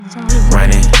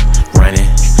running, running.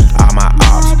 All my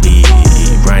ops be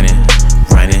running,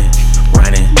 running,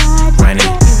 running, running,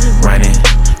 running,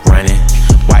 running.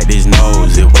 Wipe his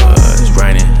nose, it was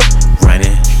running,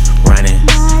 running, running,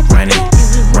 running,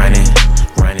 running,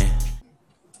 running.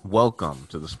 Welcome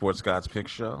to the Sports Gods Pick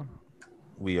Show.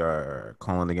 We are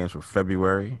calling the games for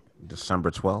February,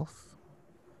 December 12th.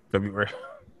 February.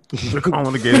 We're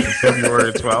calling the games for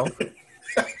February 12th.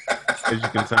 As you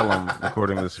can tell, I'm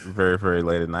recording this very, very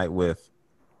late at night with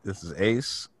this is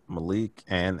Ace, Malik,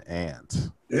 and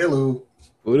Ant. Hello.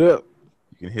 What up?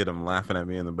 You can hear them laughing at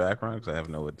me in the background because I have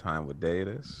no time what day it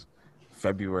is.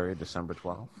 February, December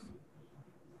 12th.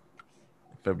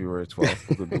 February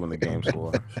 12th, we're doing the game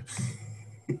score.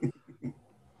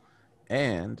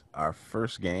 And our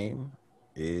first game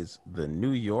is the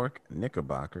New York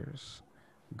Knickerbockers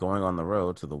going on the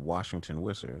road to the Washington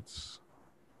Wizards,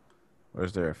 or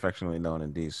as they're affectionately known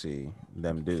in DC,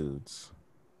 them dudes,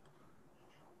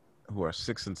 who are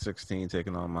 6-16,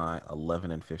 taking on my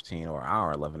 11-15, or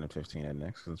our 11-15 at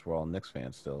Knicks, since we're all Knicks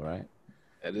fans still, right?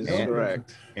 That is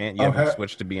correct. And you haven't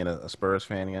switched to being a Spurs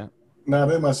fan yet? Nah,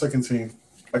 they're my second team.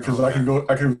 Because I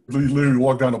can literally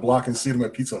walk down the block and see them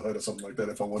at Pizza Hut or something like that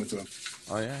if I wanted to.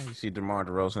 Oh yeah, you see DeMar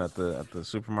DeRozan at the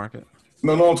supermarket?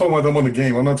 No, I'm talking about them on the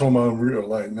game. I'm not talking about them real.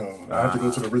 Like, no, I have to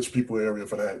go to the rich people area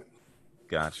for that.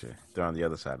 Gotcha. They're on the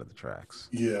other side of the tracks.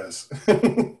 Yes.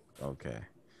 Okay.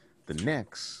 The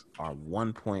Knicks are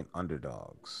 1-point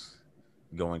underdogs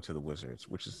going to the Wizards,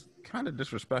 which is kind of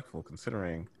disrespectful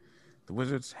considering the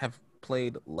Wizards have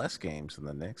played less games than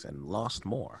the Knicks and lost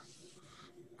more,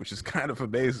 which is kind of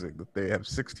amazing that they have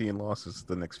 16 losses to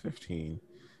the Knicks 15,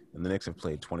 and the Knicks have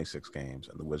played 26 games,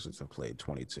 and the Wizards have played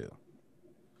 22.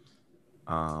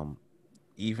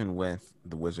 Even with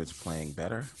the Wizards playing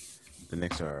better, the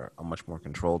Knicks are a much more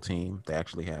controlled team. They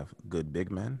actually have good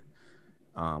big men.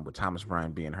 With Thomas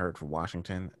Bryant being hurt for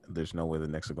Washington, there's no way the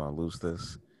Knicks are going to lose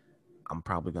this. I'm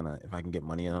probably going to, if I can get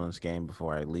money in on this game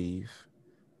before I leave,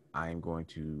 I am going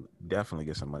to definitely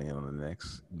get some money in on the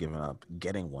Knicks, giving up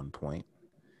getting 1 point.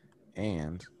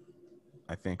 And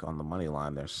I think on the money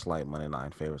line, they're slight money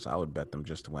line favorites. I would bet them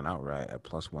just to win outright at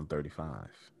plus 135.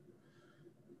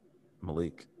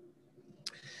 Malik.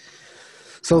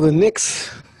 So the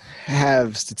Knicks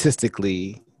have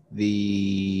statistically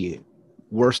the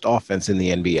worst offense in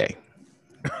the NBA.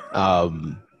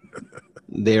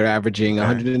 They're averaging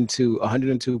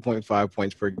 102.5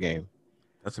 points per game.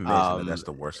 That's amazing. That's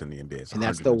the worst in the NBA. It's and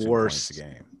that's the worst. A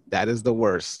game. That is the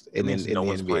worst in the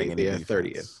NBA. They are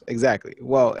 30th. Exactly.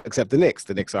 Well, except the Knicks.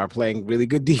 The Knicks are playing really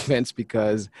good defense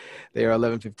because they are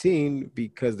 11-15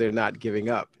 because they're not giving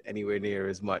up anywhere near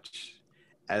as much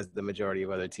as the majority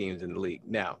of other teams in the league.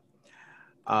 Now,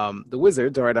 the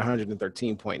Wizards are at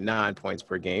 113.9 points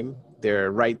per game.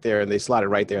 They're right there, and they slotted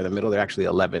right there in the middle. They're actually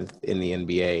 11th in the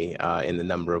NBA in the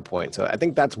number of points. So I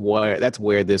think that's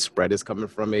where this spread is coming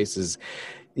from. Ace is,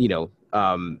 the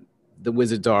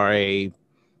Wizards are a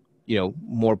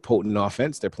more potent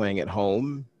offense. They're playing at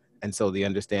home, and so the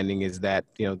understanding is that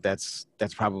that's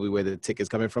probably where the tick is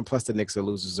coming from. Plus, the Knicks are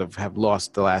losers have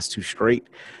lost the last two straight.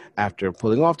 After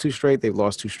pulling off two straight, they've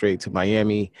lost two straight to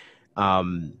Miami.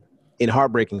 In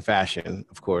heartbreaking fashion,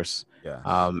 of course,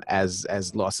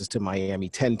 as losses to Miami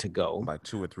tend to go. By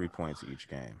 2 or 3 points each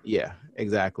game. Yeah,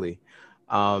 exactly.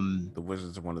 The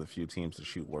Wizards are one of the few teams to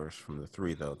shoot worse from the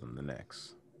three, though, than the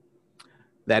Knicks.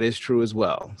 That is true as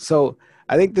well. So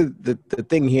I think the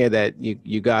thing here that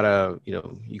you gotta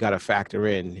factor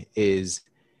in is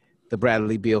the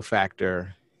Bradley Beal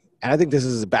factor. And I think this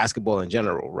is basketball in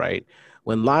general, right?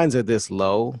 When lines are this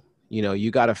low, you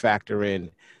got to factor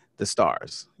in the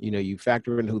stars. You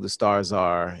factor in who the stars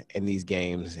are in these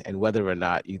games and whether or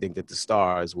not you think that the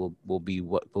stars will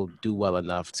do well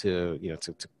enough to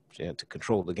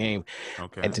control the game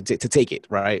and to take it,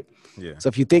 right? Yeah. So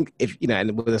if you think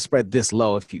and with a spread this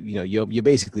low, if you're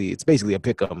basically it's basically a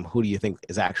pick 'em. Who do you think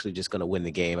is actually just going to win the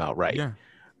game outright? Yeah.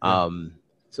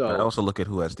 So but also look at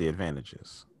who has the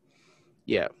advantages.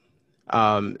 Yeah.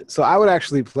 So I would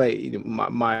actually play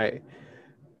my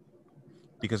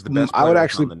because the best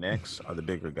players on the Knicks are the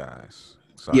bigger guys.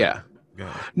 Sorry. Yeah.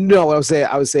 No, I would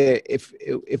say if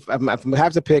I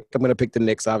have to pick, I'm going to pick the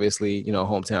Knicks, obviously,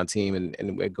 hometown team,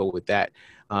 and go with that.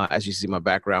 As you see my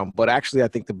background, but actually, I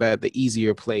think the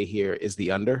easier play here is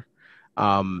the under.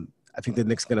 I think the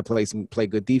Knicks are going to play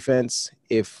good defense.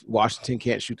 If Washington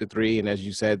can't shoot the three, and as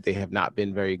you said, they have not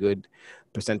been very good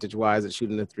percentage-wise at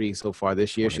shooting the three so far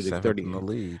this year, shooting 30 in the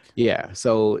league. Yeah,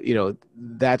 so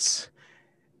that's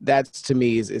That's to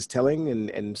me is telling,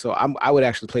 and so I would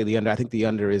actually play the under. I think the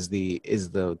under is the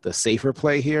safer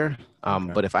play here.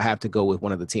 Okay. But if I have to go with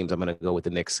one of the teams, I'm going to go with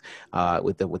the Knicks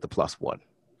with the +1.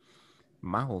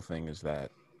 My whole thing is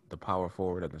that the power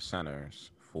forward and the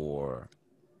centers for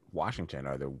Washington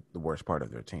are the worst part of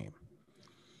their team,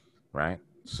 right?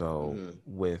 So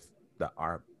with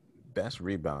our best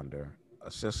rebounder,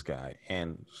 assist guy,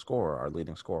 and scorer, our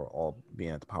leading scorer, all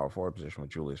being at the power forward position with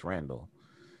Julius Randle.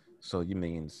 So it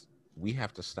means we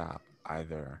have to stop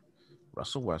either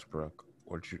Russell Westbrook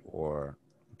or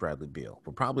Bradley Beal.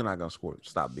 We're probably not going to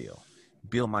stop Beal.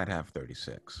 Beal might have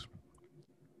 36.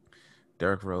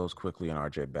 Derrick Rose, Quickly, and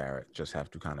RJ Barrett just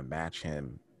have to kind of match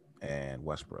him and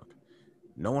Westbrook.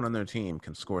 No one on their team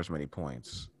can score as many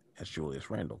points as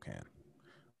Julius Randle can.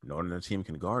 No one on their team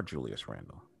can guard Julius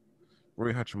Randle.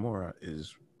 Rui Hachimura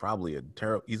is probably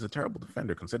he's a terrible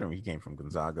defender considering he came from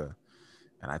Gonzaga,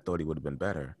 and I thought he would have been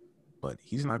better. But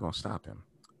he's not going to stop him.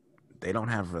 They don't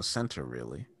have a center,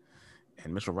 really.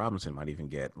 And Mitchell Robinson might even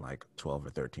get like 12 or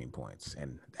 13 points.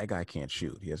 And that guy can't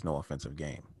shoot. He has no offensive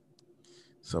game.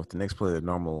 So if the Knicks play the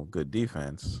normal good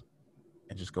defense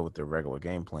and just go with their regular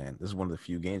game plan, this is one of the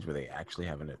few games where they actually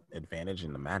have an advantage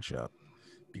in the matchup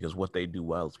because what they do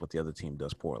well is what the other team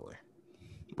does poorly.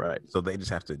 Right. So they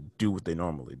just have to do what they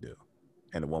normally do,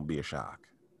 and it won't be a shock.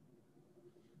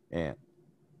 And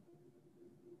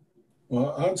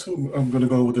well, I'm going to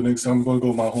go with the Knicks. I'm going to go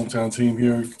with my hometown team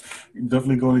here.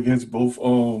 Definitely going against both.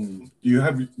 You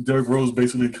have Derrick Rose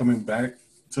basically coming back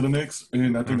to the Knicks,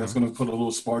 and I think that's going to put a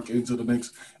little spark into the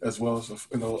Knicks as well as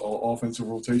offensive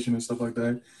rotation and stuff like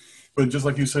that. But just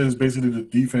like you said, it's basically the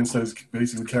defense that has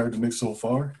basically carried the Knicks so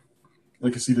far. I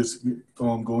can see this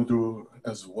going through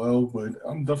as well, but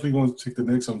I'm definitely going to take the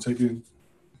Knicks. I'm taking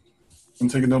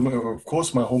them, of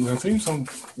course, my hometown team, so I'm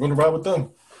going to ride with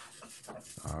them.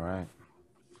 All right.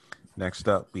 Next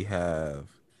up, we have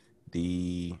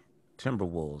the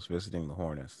Timberwolves visiting the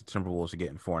Hornets. The Timberwolves are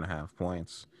getting 4.5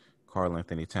 points.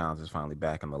 Karl-Anthony Towns is finally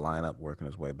back in the lineup, working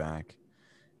his way back.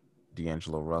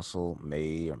 D'Angelo Russell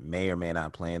may or may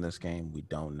not play in this game. We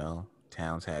don't know.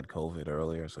 Towns had COVID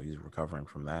earlier, so he's recovering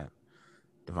from that.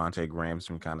 Devontae Graham's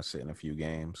been kind of sitting a few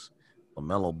games.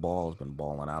 LaMelo Ball has been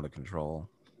balling out of control.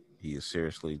 He has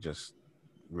seriously just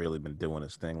really been doing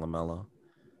his thing, LaMelo.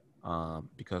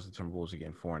 Because the Timberwolves are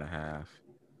getting 4.5.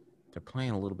 They're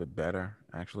playing a little bit better,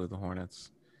 actually, the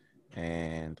Hornets.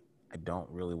 And I don't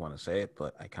really want to say it,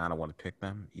 but I kind of want to pick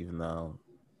them, even though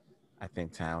I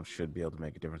think Towns should be able to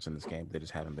make a difference in this game. They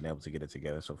just haven't been able to get it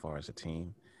together so far as a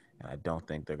team. And I don't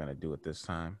think they're going to do it this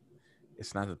time.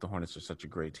 It's not that the Hornets are such a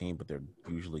great team, but they're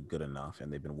usually good enough,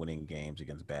 and they've been winning games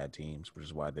against bad teams, which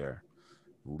is why they're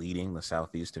leading the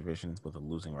Southeast Division with a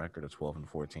losing record of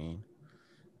 12-14.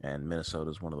 And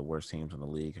Minnesota is one of the worst teams in the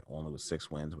league, only with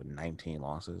 6 wins with 19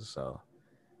 losses. So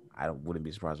I wouldn't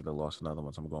be surprised if they lost another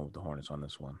one. So I'm going with the Hornets on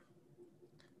this one.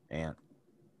 And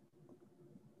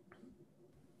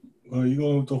you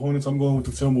going with the Hornets? I'm going with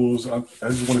the Timberwolves. I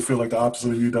just want to feel like the opposite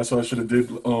of you. That's what I should have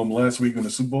did last week in the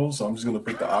Super Bowl. So I'm just going to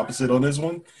pick the opposite on this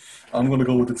one. I'm going to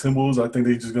go with the Timberwolves. I think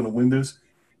they're just going to win this,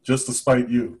 just to spite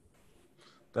you.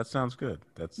 That sounds good.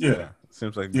 Yeah.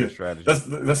 Seems like a good strategy.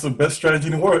 That's the best strategy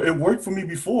in the world. It worked for me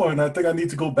before, and I think I need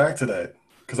to go back to that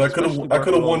because I could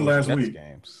have won last week.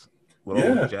 Games. With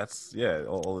all the Jets,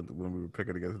 all when we were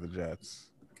picking against the Jets.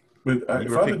 But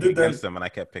if I did that them, and I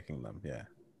kept picking them,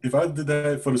 If I did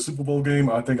that for the Super Bowl game,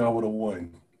 I think I would have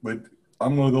won. But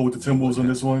I'm going to go with the Timberwolves on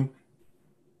this one,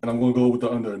 and I'm going to go with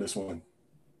the under in this one.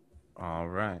 All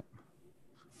right,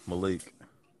 Malik.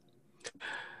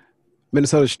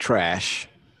 Minnesota's trash.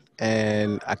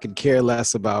 And I could care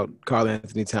less about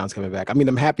Karl-Anthony Towns coming back. I mean,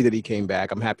 I'm happy that he came back.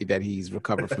 I'm happy that he's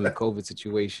recovered from the COVID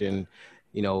situation.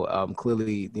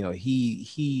 Clearly,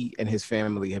 he and his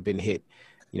family have been hit,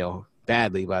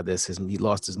 badly by this. He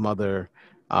lost his mother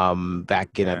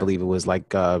back in, I believe it was like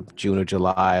June or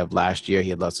July of last year. He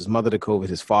had lost his mother to COVID.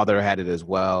 His father had it as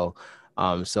well.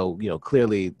 So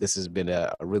clearly this has been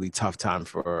a really tough time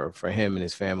for him and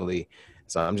his family.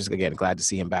 So I'm just, again, glad to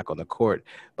see him back on the court.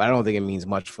 But I don't think it means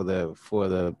much for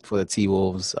the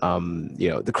T-Wolves.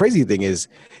 The crazy thing is,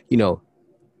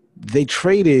 they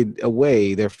traded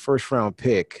away their first-round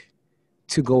pick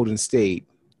to Golden State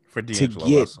to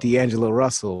get D'Angelo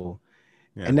Russell.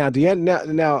 Yeah.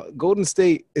 And now Golden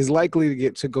State is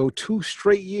likely to go 2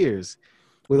 straight years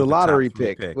with a lottery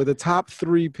pick, with a top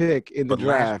 3 pick in the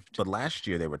draft. But last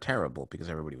year they were terrible because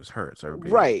everybody was hurt. So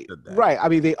right. I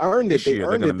mean, they earned it. They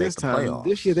earned it this time.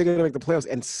 This year they're going to make the playoffs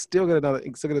and still get a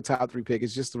top 3 pick.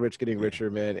 It's just the rich getting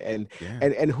richer, man. And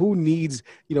who needs,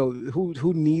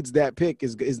 who needs that pick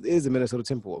is the Minnesota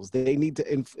Timberwolves. They need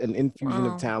an infusion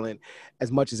of talent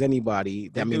as much as anybody.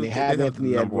 They have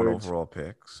Anthony Edwards, number 1 overall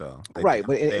pick. So but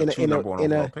they have 2 number 1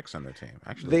 overall picks on their team.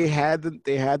 Actually, they had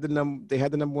the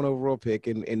number 1 overall pick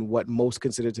in what most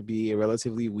considered to be a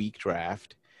relatively weak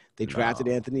draft. They drafted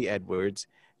Anthony Edwards,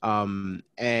 and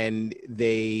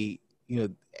they,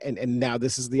 and now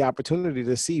this is the opportunity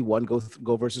to see one go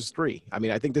versus 3. I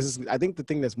mean, I think the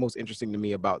thing that's most interesting to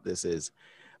me about this is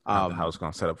how it's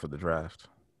going to set up for the draft.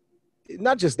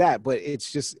 Not just that, but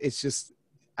it's just.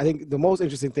 I think the most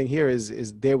interesting thing here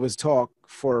is there was talk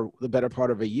for the better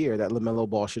part of a year that LaMelo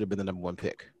Ball should have been the number 1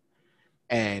 pick.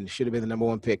 And should have been the number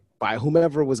 1 pick by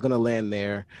whomever was going to land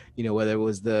there, whether it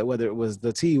was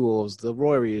the T-Wolves, the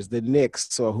Warriors, the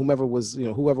Knicks, or whoever was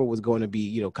going to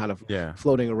be,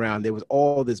 floating around. There was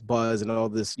all this buzz and all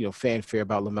this, fanfare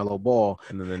about LaMelo Ball.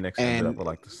 And then the Knicks ended up with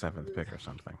like the 7th pick or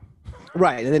something.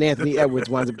 Right, and then Anthony Edwards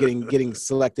winds up getting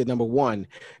selected number 1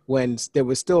 when there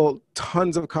was still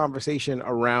tons of conversation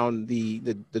around the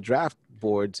draft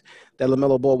boards that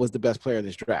LaMelo Ball was the best player in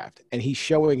this draft, and he's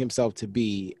showing himself to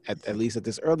be at least at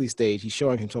this early stage. He's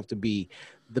showing himself to be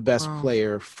the best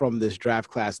player from this draft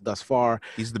class thus far.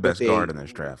 He's the best guard in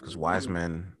this draft because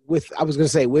Wiseman. With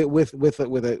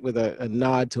a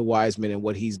nod to Wiseman and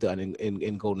what he's done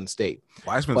in Golden State.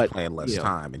 Wiseman's playing less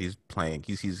time, and he's playing.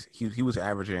 He was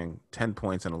averaging 10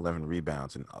 points and 11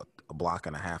 rebounds and a block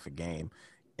and a half a game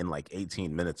in like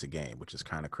 18 minutes a game, which is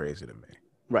kind of crazy to me.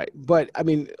 Right. But I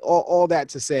mean, all that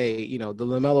to say, the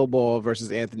LaMelo Ball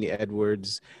versus Anthony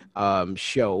Edwards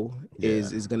show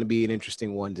is going to be an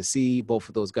interesting one to see. Both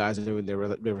of those guys are in their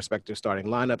respective starting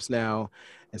lineups now.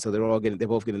 And so they're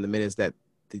both getting the minutes that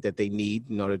they need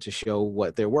in order to show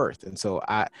what they're worth. And so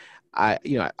I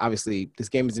obviously this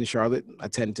game is in Charlotte. I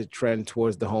tend to trend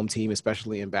towards the home team,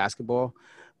 especially in basketball.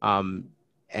 And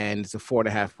it's a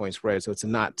 4.5 point spread. So it's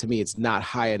not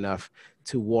high enough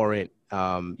to warrant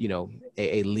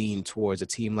a lean towards a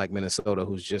team like Minnesota,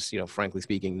 who's just, frankly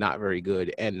speaking, not very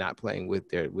good and not playing with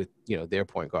their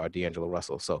point guard, D'Angelo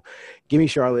Russell. So give me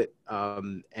Charlotte,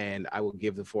 and I will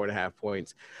give the 4.5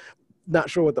 points. Not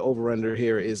sure what the over-under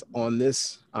here is on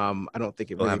this. I don't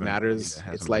think it really matters.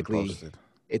 It's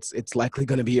likely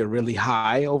going to be a really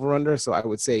high over-under. So I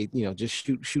would say, just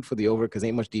shoot for the over because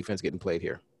ain't much defense getting played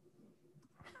here.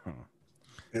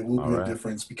 It will be a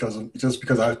difference because I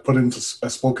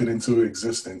spoke it into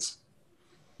existence.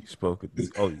 You spoke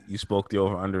the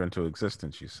over under into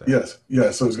existence. You said yes.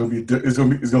 So it's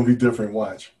gonna be different.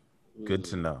 Watch. Good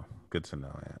to know.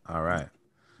 Man. All right.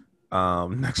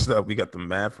 Next up, we got the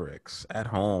Mavericks at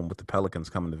home with the Pelicans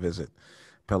coming to visit.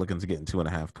 Pelicans are getting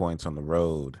 2.5 points on the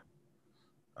road.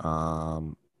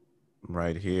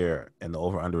 Right here, and the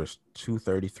over under is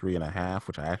 233.5,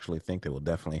 which I actually think they will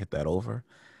definitely hit that over.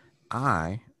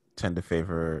 I tend to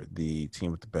favor the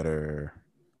team with the better.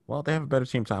 Well, they have a better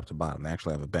team top to bottom. They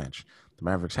actually have a bench. The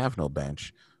Mavericks have no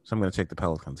bench, so I'm going to take the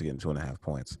Pelicans to get 2.5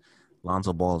 points.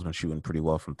 Lonzo Ball has been shooting pretty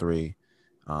well from 3.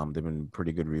 They've been a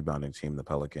pretty good rebounding team, the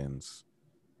Pelicans,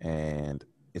 and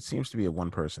it seems to be a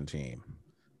one-person team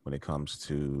when it comes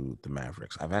to the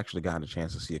Mavericks. I've actually gotten a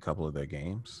chance to see a couple of their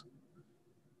games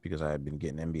because I've been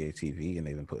getting NBA TV, and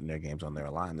they've been putting their games on there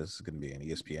a lot, and this is going to be an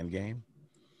ESPN game.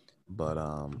 But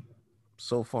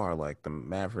so far, like, the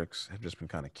Mavericks have just been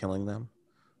kind of killing them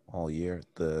all year.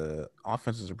 The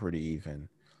offenses are pretty even.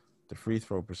 The free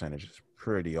throw percentage is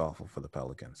pretty awful for the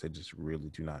Pelicans. They just really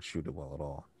do not shoot it well at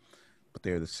all. But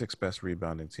they're the 6th best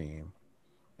rebounding team,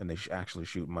 and they actually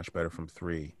shoot much better from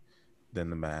 3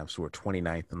 than the Mavs, who are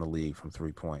 29th in the league from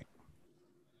 3-point.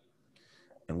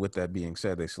 And with that being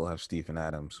said, they still have Steven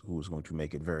Adams, who is going to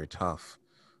make it very tough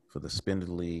for the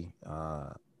spindly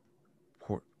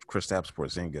Kristaps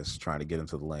Porzingis trying to get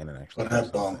into the lane and actually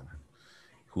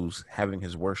who's having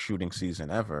his worst shooting season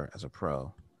ever as a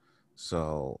pro.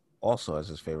 So also as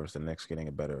his favorites, the Knicks getting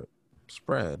a better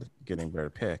spread, getting a better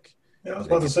pick. Yeah, I was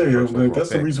about to say, that's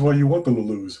the reason why you want them to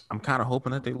lose. I'm kind of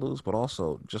hoping that they lose, but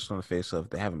also just on the face of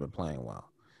they haven't been playing well.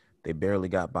 They barely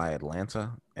got by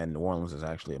Atlanta, and New Orleans is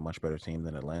actually a much better team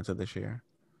than Atlanta this year,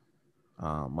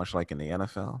 much like in the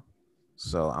NFL.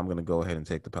 So I'm going to go ahead and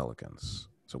take the Pelicans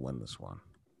to win this one.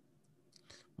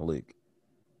 Malik.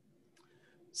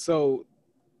 So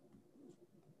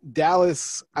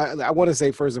Dallas, I want to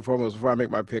say first and foremost, before I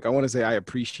make my pick, I want to say I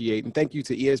appreciate and thank you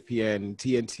to ESPN,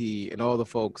 TNT, and all the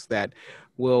folks that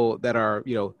are,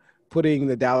 putting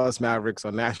the Dallas Mavericks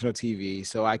on national TV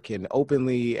so I can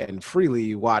openly and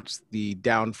freely watch the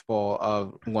downfall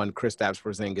of one Kristaps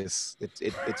Porzingis.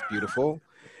 It's beautiful.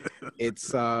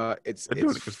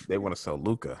 They want to sell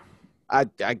Luka. I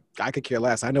could care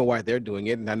less. I know why they're doing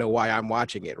it, and I know why I'm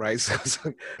watching it, right? So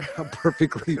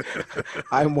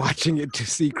I'm watching it to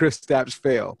see Kristaps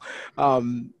fail,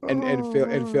 and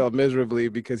fail miserably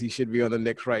because he should be on the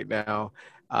Knicks right now,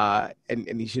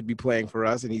 and he should be playing for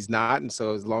us, and he's not. And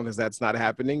so as long as that's not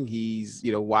happening, he's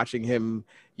watching him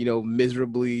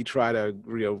miserably try to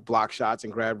block shots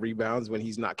and grab rebounds when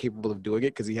he's not capable of doing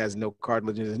it because he has no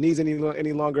cartilage in his knees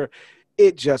any longer.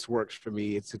 It just works for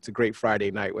me. It's a great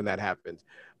Friday night when that happens.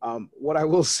 What I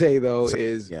will say though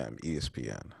is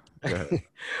ESPN.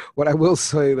 What I will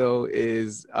say though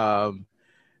is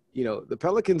the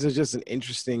Pelicans are just an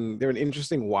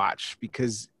interesting watch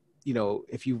because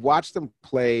if you watch them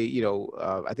play,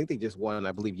 I think they just won,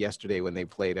 I believe yesterday when they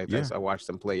played. I watched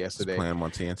them play yesterday. Playing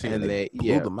on TNT and they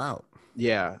blew them out.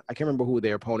 Yeah, I can't remember who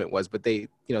their opponent was, but they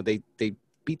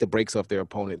beat the brakes off their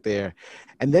opponent there,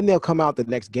 and then they'll come out the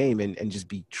next game and just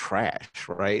be trash,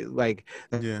 right? Like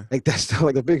that's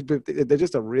still like they're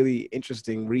just a really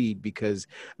interesting read because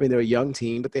they're a young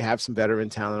team, but they have some veteran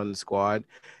talent on the squad.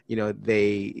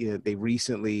 They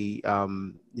recently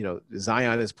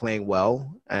Zion is playing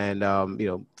well, and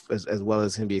as well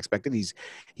as can be expected. He's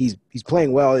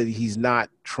playing well. He's not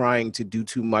trying to do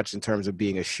too much in terms of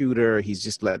being a shooter. He's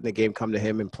just letting the game come to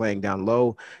him and playing down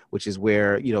low, which is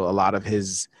where a lot of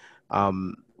his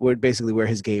where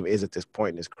his game is at this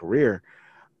point in his career.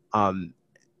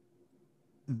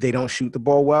 They don't shoot the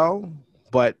ball well,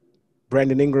 but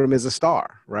Brandon Ingram is a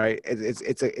star, right?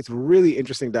 It's a really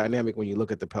interesting dynamic when you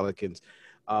look at the Pelicans.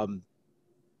 I'm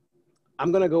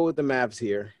gonna go with the Mavs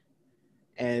here.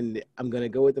 And I'm going to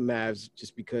go with the Mavs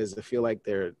just because I feel like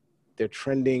they're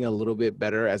trending a little bit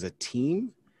better as a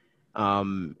team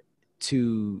and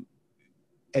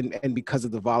because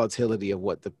of the volatility of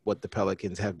what the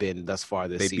Pelicans have been thus far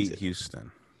this season. They beat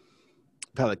Houston.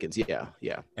 Pelicans, yeah.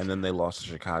 And then they lost to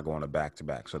Chicago on a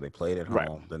back-to-back. So they played at home,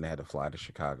 right. Then they had to fly to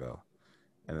Chicago.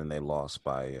 And then they lost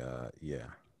by,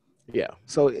 Yeah.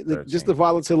 So just the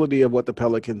volatility of what the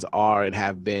Pelicans are and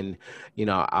have been,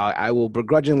 I will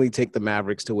begrudgingly take the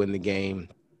Mavericks to win the game.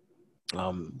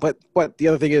 But the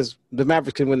other thing is the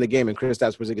Mavericks can win the game and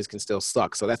Kristaps Porzingis can still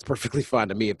suck. So that's perfectly fine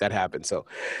to me if that happens. So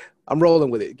I'm rolling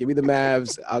with it. Give me the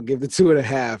Mavs. I'll give the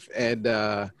 2.5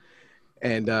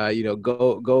 and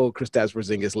go Kristaps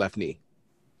Porzingis left knee.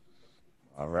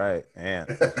 All right. And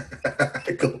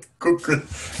go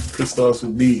Kristaps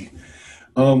with knee.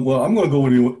 Well, I'm gonna go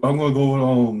with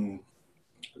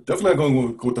definitely going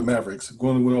to go with the Mavericks.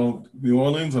 Going with New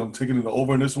Orleans. I'm taking it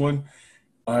over in this one.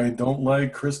 I don't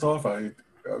like Kristaps.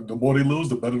 The more they lose,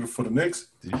 the better for the Knicks.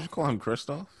 Did you just call him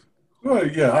Kristaps?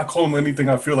 Yeah, I call him anything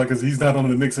I feel like because he's not on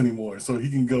the Knicks anymore, so he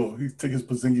can go. He take his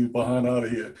Porzingis behind out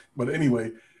of here. But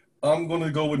anyway, I'm gonna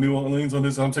go with New Orleans on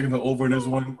this. I'm taking the over in this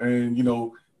one, and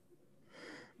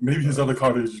maybe his other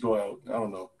card just go out. I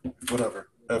don't know. Whatever.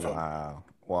 Wow.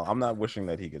 Well, I'm not wishing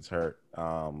that he gets hurt.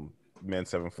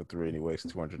 Man's 7'3" and he weighs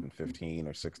 215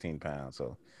 or 16 pounds.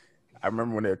 So I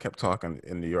remember when they kept talking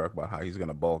in New York about how he's going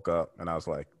to bulk up, and I was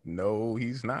like, no,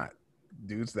 he's not.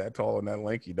 Dudes that tall and that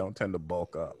lanky don't tend to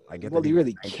bulk up. I get. Well, he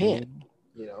really can't.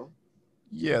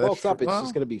 Yeah, that's bulks up. It's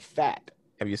just going to be fat.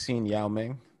 Have you seen Yao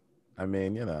Ming? I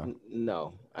mean,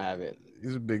 No, I haven't.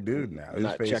 He's a big dude now.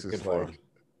 His face is like,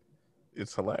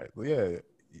 it's hilarious. Yeah.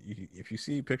 If you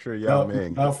see a picture of Yao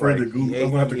Ming, I'm afraid to Google. I'm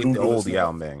gonna have to Google the old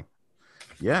Yao Ming.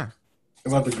 Yeah,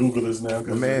 I'm gonna have to Google this now.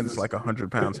 The man's like 100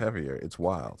 pounds heavier. It's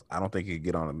wild. I don't think he could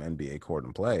get on an NBA court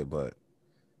and play, but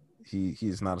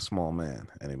he's not a small man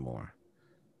anymore.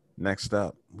 Next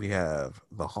up, we have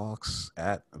the Hawks we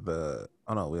have the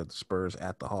Spurs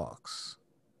at the Hawks.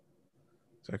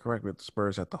 Is that correct? We have the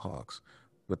Spurs at the Hawks.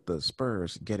 With the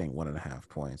Spurs getting 1.5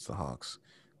 points, the Hawks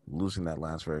losing that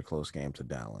last very close game to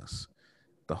Dallas.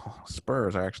 The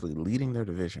Spurs are actually leading their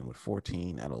division with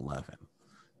 14-11.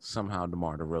 Somehow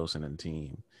DeMar DeRozan and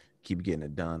team keep getting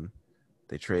it done.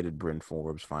 They traded Bryn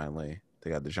Forbes finally. They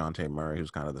got DeJounte Murray,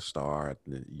 who's kind of the star at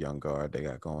the young guard they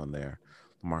got going there.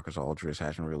 Marcus Aldridge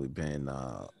hasn't really been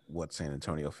what San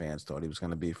Antonio fans thought he was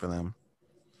going to be for them.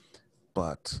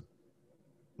 But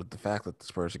with the fact that the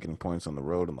Spurs are getting points on the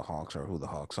road and the Hawks are who the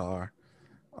Hawks are,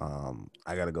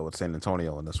 I got to go with San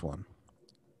Antonio in this one.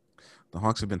 The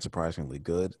Hawks have been surprisingly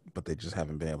good, but they just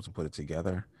haven't been able to put it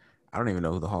together. I don't even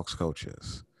know who the Hawks coach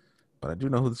is, but I do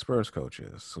know who the Spurs coach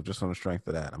is. So just on the strength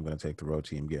of that, I'm going to take the road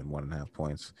team getting 1.5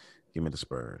 points. Give me the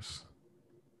Spurs.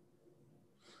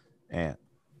 And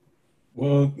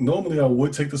Well, normally I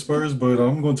would take the Spurs, but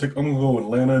I'm gonna go with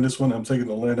Atlanta in this one. I'm taking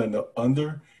Atlanta in the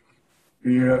under.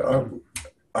 Yeah,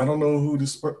 I don't know who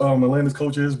the Atlanta's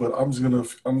coach is, but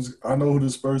I know who the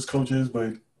Spurs coach is,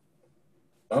 but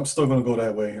I'm still gonna go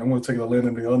that way. I'm gonna take Atlanta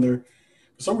in the under.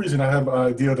 For some reason, I have an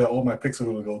idea that all my picks are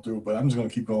gonna go through, but I'm just gonna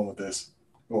keep going with this.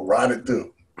 We'll ride it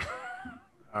through.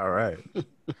 All right,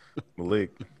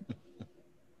 Malik.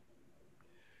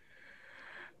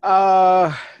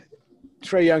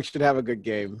 Trae Young should have a good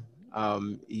game.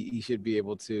 He should be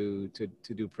able to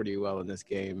do pretty well in this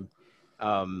game.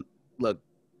 Look,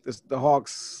 the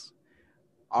Hawks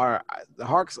are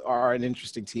an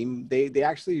interesting team. They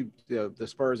actually the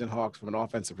Spurs and Hawks from an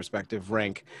offensive perspective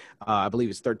rank, I believe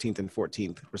it's 13th and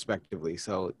 14th respectively.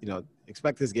 So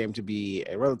expect this game to be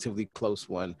a relatively close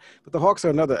one. But the Hawks are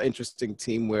another interesting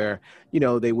team where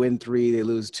they win 3, they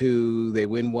lose 2, they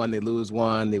win 1, they lose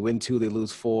 1, they win 2, they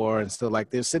lose 4, and so like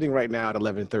they're sitting right now at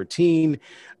 11-13,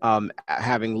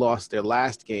 having lost their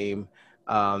last game.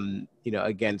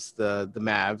 Against the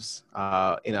Mavs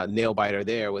in a nail biter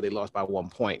there where they lost by 1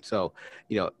 point. So,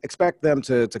 expect them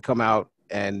to come out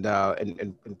and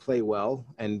play well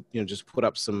and just put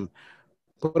up some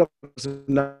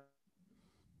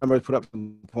numbers, put up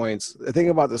some points. The thing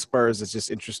about the Spurs that's just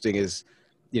interesting is,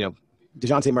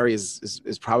 DeJounte Murray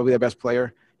is probably their best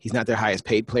player. He's not their highest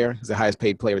paid player. The highest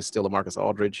paid player is still LaMarcus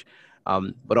Aldridge.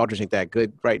 But Aldridge ain't that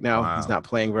good right now. Wow. He's not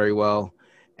playing very well.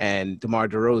 And DeMar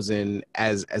DeRozan,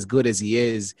 as good as he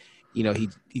is,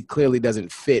 he clearly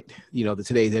doesn't fit, the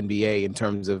today's NBA in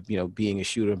terms of, being a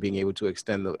shooter and being able to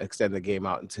extend the game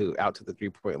out to the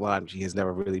 3-point line, which he has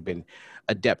never really been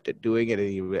adept at doing at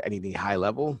any high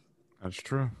level. That's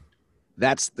true.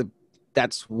 That's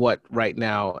what right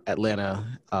now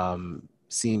Atlanta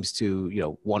seems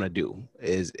to want to do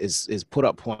is put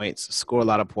up points, score a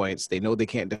lot of points. They know they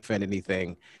can't defend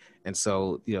anything. And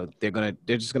so, they're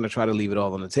just gonna try to leave it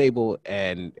all on the table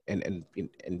and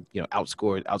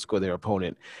outscore their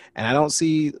opponent. And I don't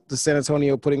see the San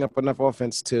Antonio putting up enough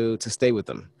offense to stay with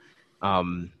them.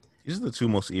 These are the two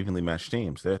most evenly matched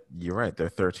teams. You're right. They're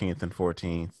 13th and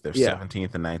 14th. They're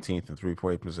 17th and 19th in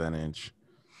 3-point percentage.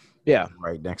 Yeah,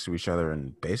 right next to each other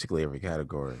in basically every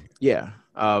category. Yeah.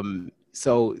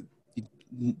 So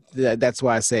that's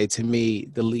why I say, to me,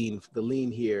 the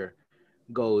lean here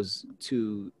goes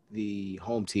to the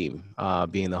home team,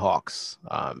 being the Hawks.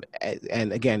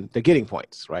 And again, they're getting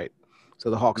points, right? So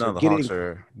the Hawks Hawks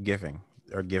are giving.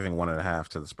 They're giving 1.5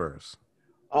 to the Spurs.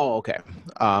 Oh, okay.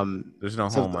 There's no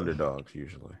home underdogs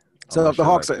usually. So if the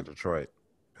Hawks are Detroit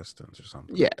Pistons or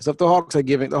something. Yeah. So if the Hawks are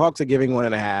giving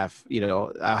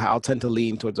 1.5, I'll tend to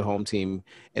lean towards the home team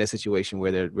in a situation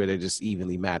where they're just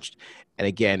evenly matched. And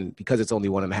again, because it's only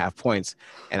 1.5 points,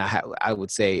 and I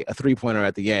would say a 3-pointer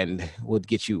at the end would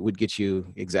get you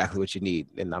exactly what you need.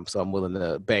 And I'm willing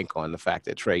to bank on the fact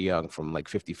that Trae Young from like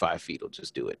 55 feet will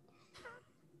just do it.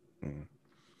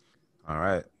 All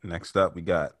right. Next up, we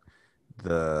got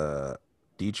the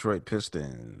Detroit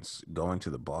Pistons going to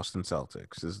the Boston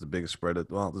Celtics. This is the biggest spread.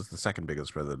 This is the second biggest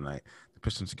spread of the night. The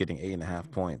Pistons are getting 8.5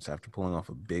 points after pulling off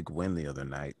a big win the other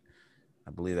night.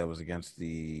 I believe that was against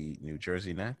the New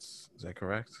Jersey Nets. Is that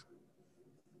correct?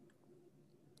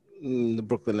 The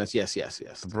Brooklyn Nets. Yes.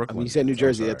 The Brooklyn. You said New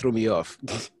Jersey. That threw me off.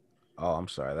 Oh, I'm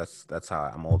sorry. That's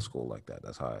how I'm old school like that.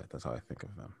 That's how I think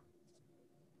of them.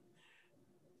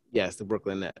 Yes, the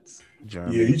Brooklyn Nets.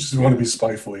 Germany. Yeah, you just want to be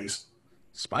spiteful.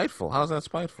 Spiteful? How's that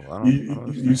spiteful?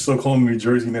 You still call them New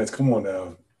Jersey Nets? Come on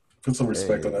now, put some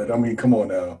respect on that. I mean, come on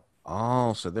now.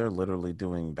 Oh, so they're literally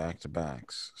doing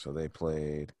back-to-backs. So they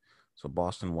played. So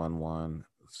Boston 1-1,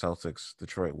 Celtics,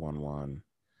 Detroit 1-1,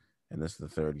 and this is the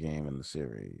third game in the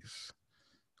series.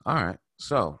 All right.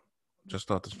 So just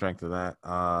thought the strength of that.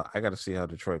 I got to see how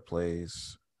Detroit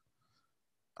plays.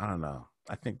 I don't know.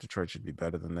 I think Detroit should be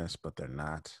better than this, but they're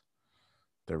not.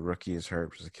 Their rookie is hurt,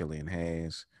 which is Killian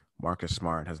Hayes. Marcus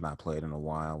Smart has not played in a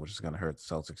while, which is going to hurt the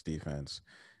Celtics defense.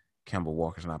 Kemba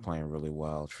Walker's not playing really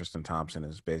well. Tristan Thompson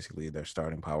is basically their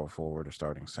starting power forward or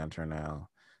starting center now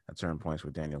at certain points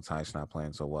with Daniel Tice not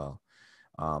playing so well.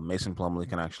 Mason Plumlee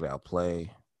can actually outplay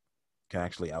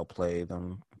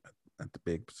them at the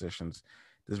big positions.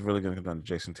 This is really going to come down to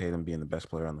Jason Tatum being the best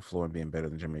player on the floor and being better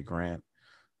than Jimmy Grant.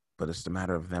 But it's a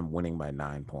matter of them winning by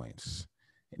 9 points.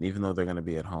 And even though they're going to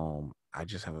be at home, I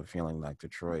just have a feeling like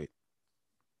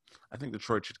I think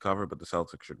Detroit should cover, but the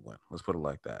Celtics should win. Let's put it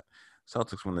like that.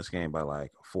 Celtics win this game by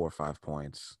like 4 or 5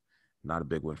 points. Not a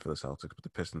big win for the Celtics, but the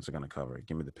Pistons are going to cover.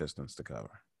 Give me the Pistons to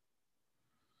cover.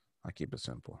 I keep it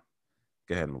simple.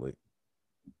 Go ahead, Malik.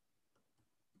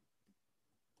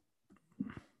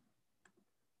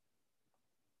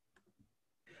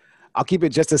 I'll keep it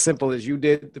just as simple as you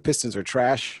did. The Pistons are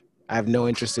trash. I have no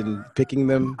interest in picking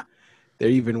them. They're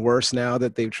even worse now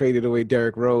that they've traded away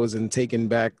Derrick Rose and taken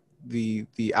back the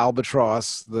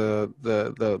albatross,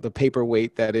 the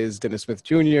paperweight that is Dennis Smith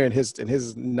Jr. and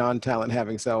his non-talent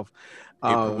having self.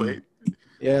 Paperweight.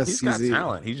 Yes, he's got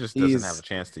talent. He just doesn't have a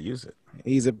chance to use it.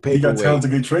 He's a paperweight. He got talent to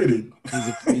get traded.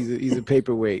 He's a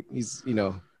paperweight. He's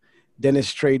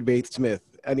Dennis Trade Bates Smith.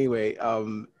 Anyway,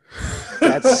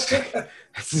 that's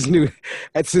his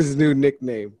new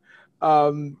nickname.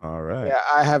 All right. Yeah,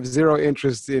 I have zero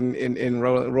interest in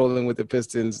rolling with the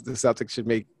Pistons. The Celtics should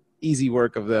make easy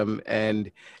work of them,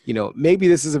 and maybe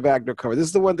this is a backdoor cover. This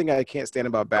is the one thing I can't stand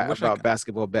about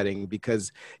basketball betting,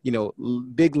 because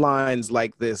big lines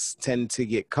like this tend to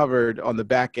get covered on the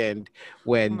back end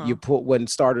when when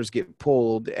starters get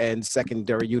pulled and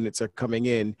secondary units are coming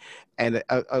in, and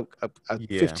a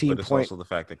 15 but it's point. Also the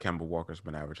fact that Kemba Walker's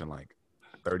been averaging like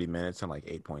 30 minutes and like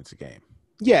 8 points a game.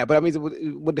 Yeah, but I mean,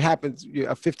 what happens?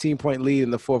 A 15-point lead in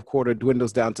the fourth quarter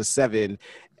dwindles down to 7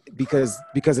 because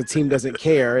a team doesn't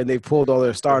care and they've pulled all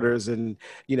their starters, and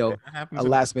a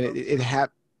last minute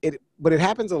but it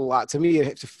happens a lot. To me,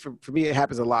 for me, it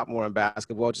happens a lot more in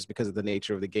basketball just because of the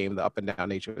nature of the game, the up and down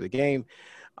nature of the game.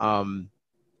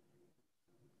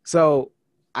 So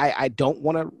I don't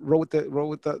want to roll with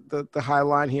the high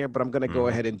line here, but I'm going to go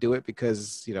ahead and do it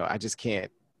because I just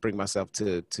can't bring myself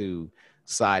to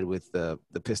side with the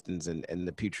Pistons and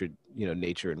the putrid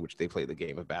nature in which they play the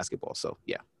game of basketball. So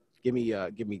yeah, give me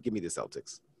the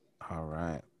Celtics. All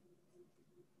right.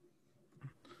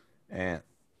 And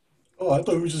I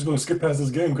thought we were just going to skip past this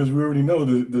game because we already know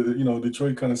the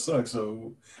Detroit kind of sucks.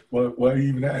 So why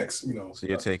even ask? So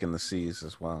you're taking the C's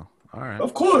as well. All right.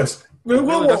 Of course. Man,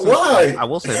 why? I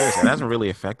will say this: it hasn't really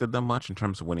affected them much in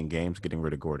terms of winning games. Getting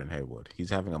rid of Gordon Hayward, he's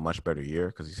having a much better year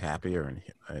because he's happier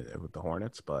with the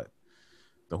Hornets, but.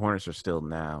 The Hornets are still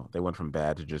now. They went from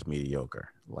bad to just mediocre.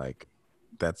 Like,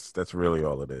 that's really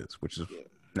all it is. Which is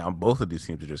now both of these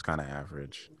teams are just kind of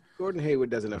average. Gordon Hayward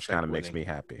doesn't affect. Kind of makes me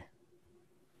happy,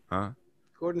 huh?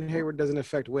 Gordon Hayward doesn't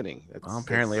affect winning.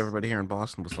 Apparently, everybody here in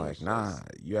Boston was like, "Nah,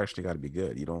 you actually got to be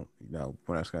good. You don't,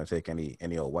 we're not going to take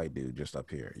any old white dude just up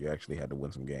here. You actually had to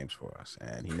win some games for us,"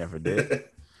 and he never did.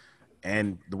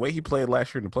 And the way he played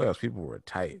last year in the playoffs, people were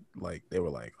tight. Like they were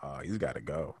like, "Oh, he's got to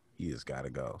go. He has got to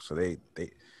go." So they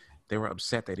were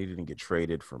upset that he didn't get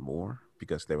traded for more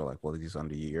because they were like, well, he's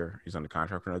under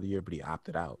contract for another year, but he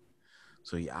opted out.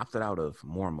 So he opted out of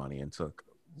more money and took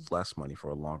less money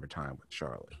for a longer time with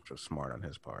Charlotte, which was smart on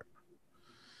his part.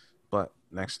 But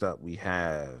next up, we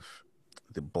have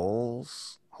the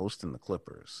Bulls hosting the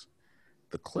Clippers.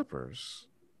 The Clippers,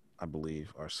 I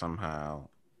believe, are somehow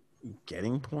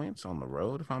getting points on the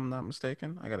road, if I'm not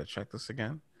mistaken. I got to check this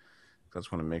again. I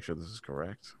just want to make sure this is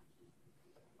correct.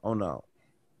 Oh, no.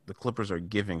 The Clippers are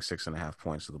giving 6.5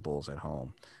 points to the Bulls at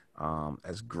home.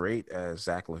 As great as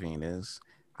Zach LaVine is,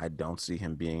 I don't see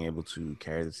him being able to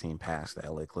carry the team past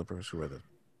the LA Clippers, who are the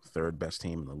third best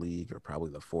team in the league, or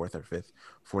probably the fourth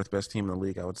best team in the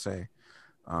league, I would say.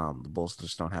 The Bulls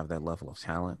just don't have that level of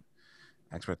talent.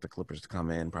 I expect the Clippers to come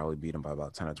in, probably beat them by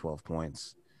about 10 or 12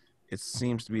 points. It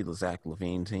seems to be the Zach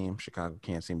LaVine team. Chicago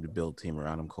can't seem to build a team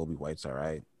around him. Kobe White's all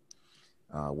right.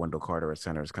 Wendell Carter at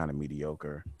center is kind of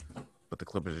mediocre. But the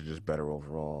Clippers are just better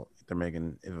overall. They're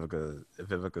making Ivica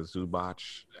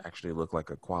Zubac actually look like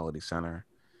a quality center.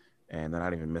 And they're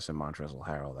not even missing Montrezl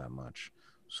Harrell that much.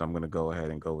 So I'm going to go ahead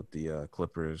and go with the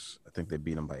Clippers. I think they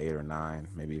beat them by 8 or 9,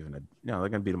 maybe even they're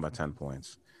going to beat them by 10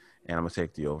 points. And I'm going to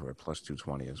take the over at plus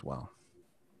 220 as well.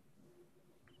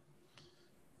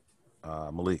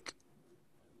 Malik.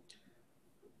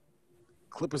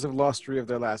 Clippers have lost 3 of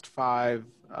their last 5.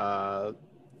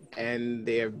 And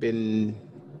they have been,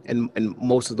 and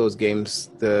most of those games,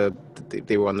 they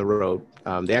were on the road.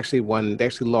 They actually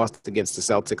lost against the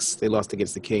Celtics. They lost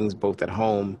against the Kings, both at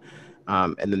home.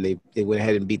 And then they went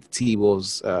ahead and beat the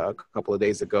T-Wolves a couple of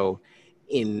days ago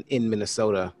in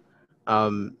Minnesota.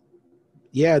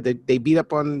 They beat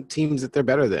up on teams that they're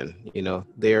better than.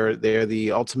 They're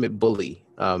the ultimate bully,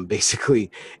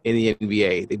 basically, in the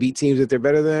NBA. They beat teams that they're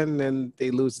better than, and they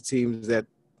lose to teams that,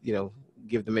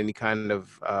 give them any kind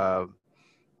of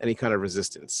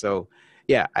resistance. So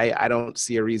yeah, I don't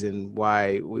see a reason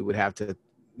why we would have to,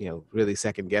 really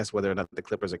second guess whether or not the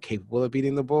Clippers are capable of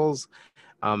beating the Bulls.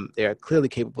 They are clearly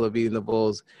capable of beating the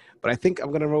Bulls, but I think I'm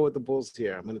going to roll with the Bulls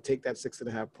here. I'm going to take that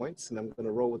 6.5 points and I'm going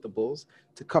to roll with the Bulls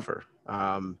to cover.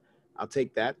 I'll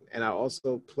take that. And I'll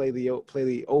also play the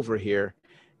over here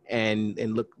and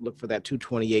look for that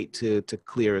 228 to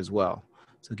clear as well.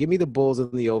 So give me the Bulls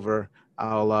and the over.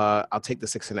 I'll take the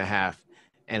 6.5,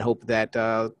 and hope that,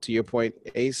 to your point,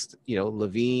 Ace,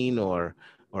 Levine or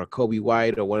Kobe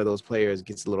White or one of those players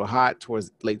gets a little hot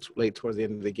towards late towards the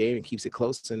end of the game and keeps it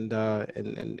close and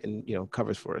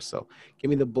covers for us. So give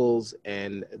me the Bulls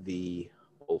and the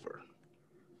over.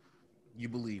 You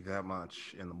believe that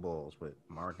much in the Bulls, but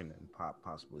Markin and Pop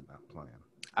possibly not playing.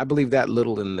 I believe that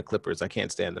little in the Clippers. I can't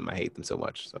stand them. I hate them so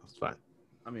much, so it's fine.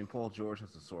 I mean, Paul George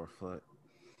has a sore foot.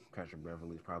 Patrick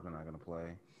Beverley's probably not going to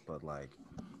play, but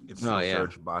it's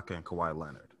Serge Ibaka and Kawhi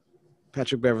Leonard.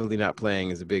 Patrick Beverley not playing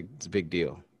is a big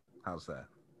deal. How's that?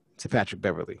 To Patrick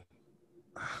Beverley.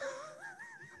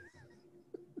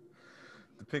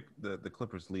 The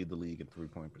Clippers lead the league in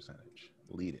 3-point percentage.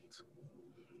 Lead it.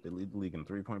 They lead the league in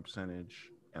 3-point percentage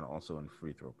and also in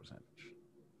free throw percentage.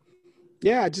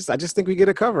 Yeah, I just think we get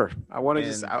a cover.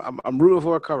 I'm rooting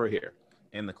for a cover here.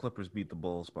 And the Clippers beat the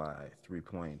Bulls by 3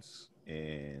 points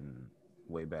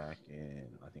way back in,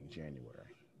 I think,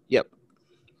 January. Yep.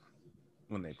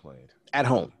 When they played. At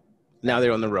home. Now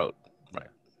they're on the road. Right.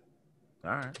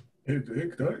 All right.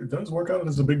 It does work out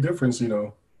as a big difference,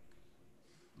 All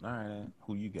right.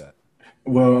 Who you got?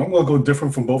 Well, I'm going to go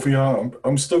different from both of y'all. I'm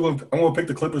going to pick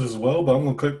the Clippers as well, but I'm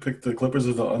going to pick the Clippers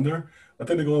as the under. I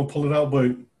think they're going to pull it out,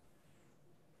 but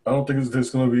I don't think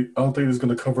it's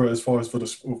going to cover as far as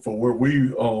for where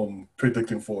we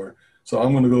predicting for. So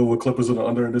I'm going to go with Clippers on the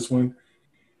under in this one.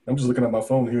 I'm just looking at my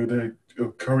phone here.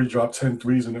 Curry dropped 10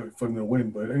 threes for them to win.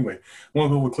 But anyway, I'm going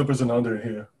to go with Clippers on the under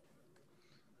here.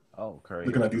 Oh, Curry.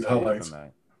 Looking at these highlights.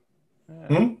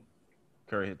 Yeah.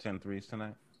 Curry hit 10 threes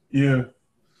tonight? Yeah.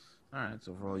 All right.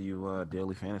 So for all you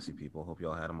daily fantasy people, hope you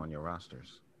all had him on your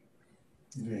rosters.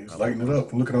 Yeah, he's lighting it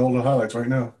up. I'm looking at all the highlights right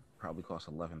now. Probably cost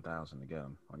 $11,000 to get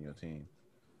him on your team.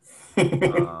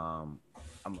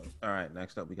 All right,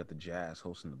 next up we got the Jazz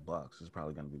hosting the Bucks. This is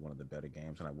probably going to be one of the better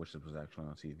games, and I wish this was actually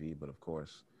on TV, but of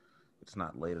course it's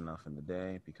not late enough in the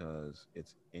day because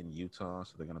it's in Utah,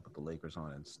 so they're going to put the Lakers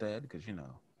on instead because,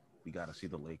 we got to see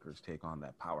the Lakers take on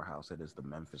that powerhouse that is the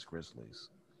Memphis Grizzlies,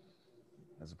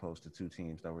 as opposed to two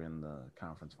teams that were in the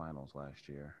conference finals last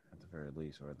year at the very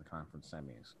least, or in the conference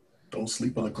semis. Don't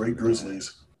sleep on the great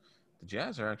Grizzlies. The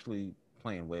Jazz are actually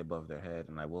playing way above their head,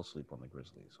 and I will sleep on the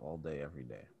Grizzlies all day, every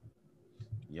day.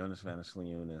 Jonas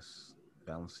Valanciunas,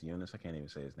 I can't even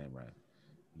say his name right.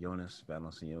 Jonas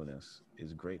Valanciunas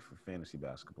is great for fantasy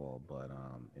basketball, but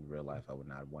in real life, I would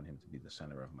not want him to be the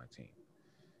center of my team.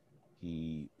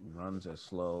 He runs as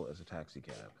slow as a taxi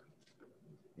cab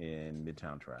in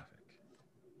Midtown traffic.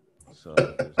 So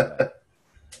there's that.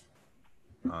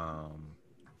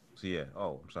 So yeah.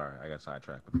 Oh, I'm sorry. I got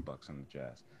sidetracked with the Bucks and the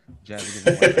Jazz. Jazz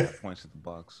are giving 1.5 points to the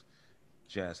Bucks.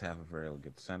 Jazz have a very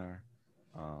good center.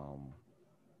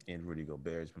 And Rudy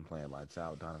Gobert's been playing lights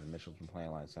out. Donovan Mitchell's been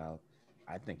playing lights out.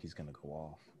 I think he's going to go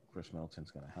off. Chris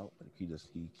Middleton's going to help, but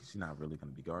he's not really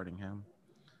going to be guarding him.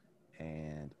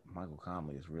 And Michael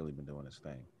Conley has really been doing his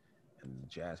thing. And the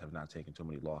Jazz have not taken too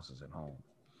many losses at home.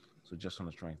 So just on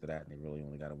the strength of that, and they really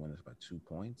only got to win this by 2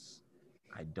 points,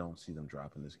 I don't see them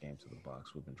dropping this game to the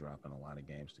Bucks. We've been dropping a lot of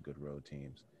games to good road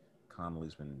teams.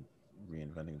 Conley's been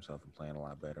reinventing himself and playing a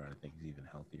lot better. I think he's even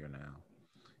healthier now.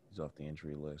 He's off the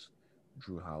injury list.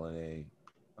 Drew Holiday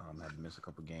had to miss a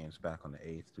couple games back on the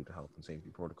 8th due to health and safety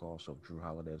protocol. So if Drew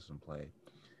Holiday doesn't play,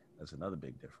 that's another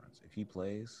big difference. If he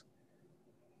plays,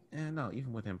 and no,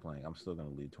 even with him playing, I'm still going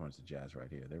to lead towards the Jazz right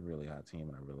here. They're a really hot team,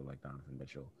 and I really like Donovan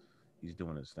Mitchell. He's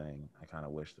doing his thing. I kind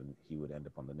of wish that he would end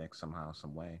up on the Knicks somehow,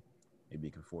 some way. Maybe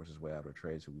he can force his way out of a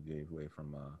trade so we gave away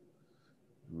from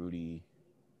Rudy,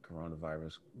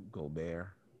 coronavirus, Gobert.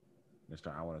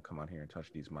 Mr. I want to come out here and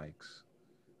touch these mics.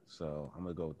 So I'm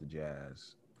going to go with the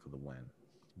Jazz for the win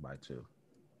by 2.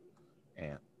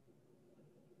 And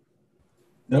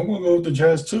I'm going to go with the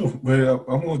Jazz too, but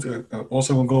I'm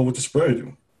also going to go with the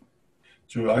spread.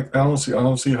 I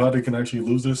don't see how they can actually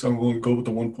lose this. I'm going to go with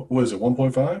the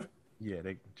 1.5? Yeah,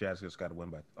 Jazz just got to win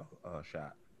by a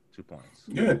shot, 2 points.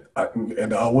 Yeah,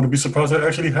 and I wouldn't be surprised that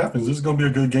actually happens. This is going to be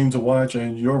a good game to watch,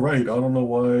 and you're right. I don't know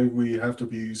why we have to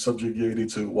be subjugated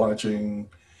to watching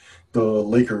the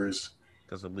Lakers.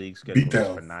 Because the league's scheduled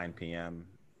for 9 p.m.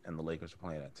 and the Lakers are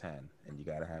playing at 10, and you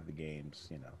got to have the games,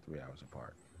 3 hours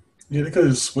apart. Yeah, they could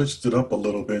have switched it up a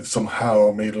little bit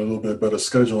somehow, made it a little bit better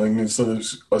scheduling instead of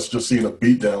us just seeing a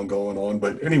beatdown going on.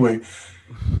 But anyway,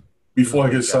 before I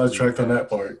get sidetracked on that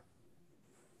part,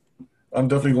 I'm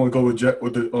definitely going to go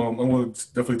with the. I'm going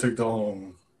to definitely take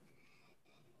the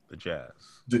Jazz.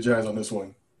 The Jazz on this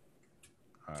one.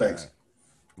 All Thanks.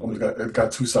 Right.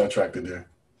 Got too sidetracked there.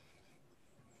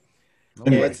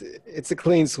 Anyway, it's a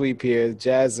clean sweep here.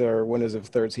 Jazz are winners of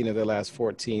 13 of their last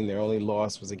 14. Their only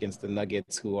loss was against the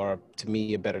Nuggets, who are, to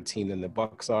me, a better team than the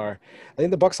Bucks are. I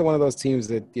think the Bucks are one of those teams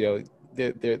that, you know,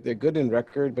 they're good in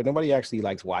record, but nobody actually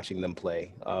likes watching them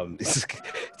play. It's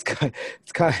kind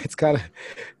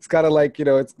of like, you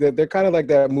know, they're kind of like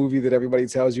that movie that everybody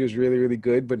tells you is really, really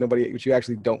good, but you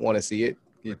actually don't want to see it.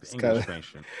 It's kind of,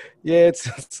 yeah,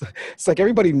 it's like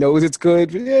everybody knows it's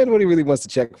good, but yeah, nobody really wants to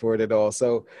check for it at all.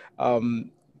 So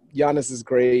Giannis is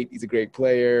great. He's a great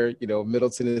player. You know,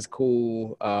 Middleton is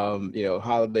cool. You know,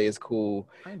 Holiday is cool.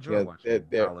 I enjoy watching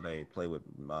Holiday play with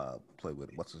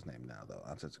what's his name now though,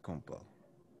 Antetokounmpo.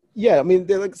 Yeah, I mean,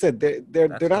 like I said, they're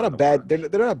not a bad they're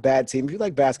not a bad team. If you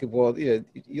like basketball, you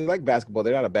like basketball.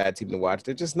 They're not a bad team to watch.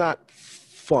 They're just not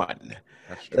fun.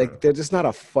 Like they're just not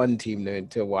a fun team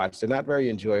to watch. They're not very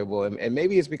enjoyable, and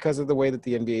maybe it's because of the way that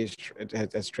the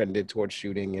NBA has trended towards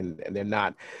shooting, and they're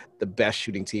not the best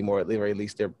shooting team, or at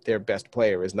least their best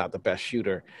player is not the best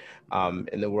shooter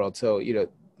in the world. So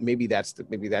maybe that's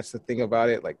the thing about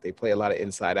it. Like they play a lot of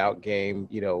inside out game,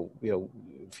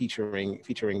 featuring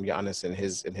Giannis and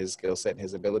his skill set and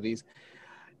his abilities.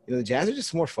 The Jazz are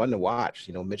just more fun to watch.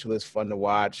 Mitchell is fun to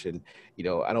watch. And,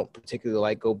 I don't particularly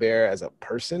like Gobert as a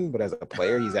person, but as a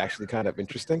player, he's actually kind of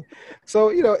interesting. So,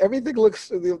 everything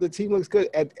the team looks good.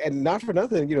 And not for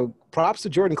nothing, props to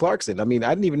Jordan Clarkson. I mean, I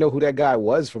didn't even know who that guy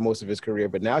was for most of his career,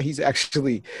 but now he's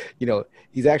actually,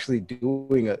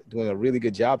 doing a really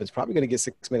good job. It's probably going to get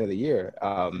 6th Man of the Year.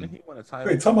 Didn't he win a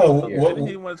title? Wait, talking about Didn't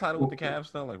he win a title with the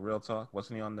Cavs though? Like real talk,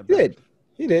 wasn't he on the bench?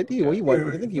 He did. He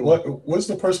won. I think he won. What's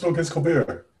the personal against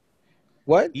Gobert?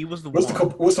 What? He was the what's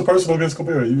the personal against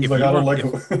Gobert? He was like, I don't like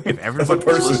him. If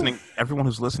everyone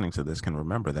who's listening to this can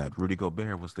remember that Rudy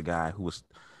Gobert was the guy who was.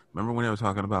 Remember when they were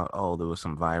talking about, there was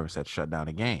some virus that shut down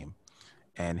a game,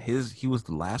 and he was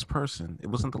the last person. It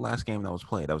wasn't the last game that was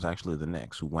played. That was actually the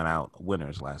Knicks who went out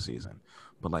winners last season.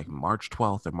 But like March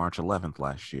 12th or March 11th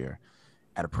last year,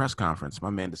 at a press conference, my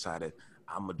man decided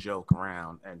I'm gonna joke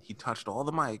around, and he touched all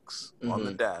the mics on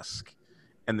the desk,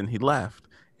 and then he left,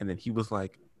 and then he was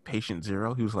like. Patient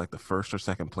zero. He was like the first or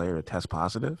second player to test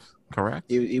positive, correct?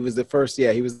 He was the first.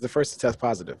 Yeah, he was the first to test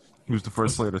positive. He was the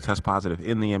first player to test positive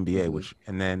in the NBA,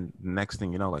 and then the next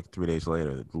thing you know, like 3 days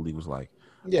later, the league was like,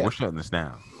 we're shutting this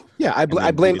down. Yeah, I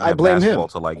blame him.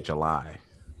 To like July.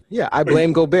 Yeah, I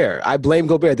blame Gobert. Everything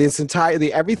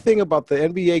about the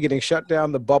NBA getting shut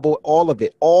down, the bubble, all of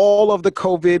it, all of the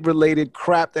COVID-related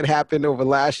crap that happened over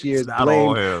last year is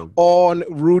blamed on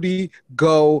Rudy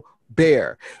Gobert.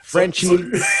 The Frenchie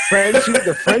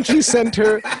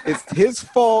Center. It's his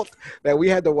fault that we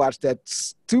had to watch that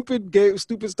stupid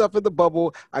stuff in the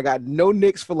bubble. I got no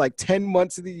Knicks for like 10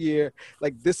 months of the year.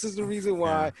 Like this is the reason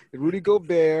why Rudy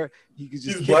Gobert.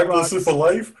 He's blacklisted for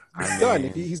life. He's done.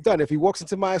 He's done. If he walks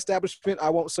into my establishment, I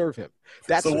won't serve him.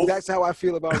 That's how I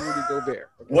feel about Rudy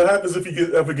Gobert. What happens if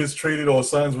he ever gets traded or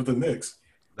signs with the Knicks?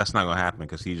 That's not gonna happen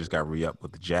because he just got re-upped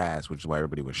with the Jazz, which is why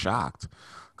everybody was shocked.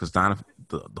 Because Donovan,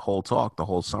 the whole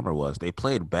summer was they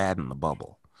played bad in the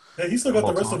bubble. Yeah, he still got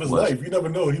the rest of his life. You never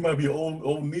know. He might be an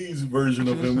old knees version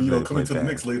of him, coming to the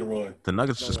Knicks later on. The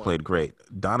Nuggets just played great.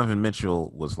 Donovan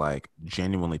Mitchell was like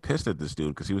genuinely pissed at this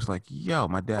dude because he was like, "Yo,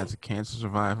 my dad's a cancer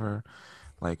survivor.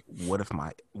 Like, what if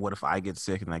I get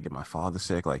sick and I get my father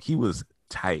sick?" Like, he was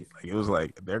tight. Like, it was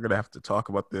like they're gonna have to talk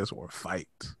about this or fight.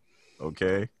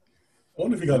 Okay. I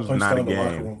wonder if he got punched out in the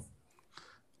locker room.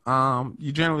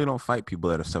 You generally don't fight people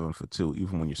that are 7'2",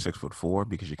 even when you're 6'4",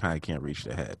 because you kind of can't reach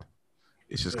the head.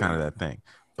 It's just kind of that thing.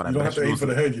 But you don't have to aim for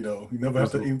the head, You never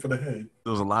have to aim for the head.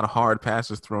 There was a lot of hard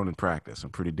passes thrown in practice. I'm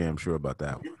pretty damn sure about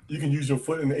that one. You can use your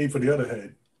foot and aim for the other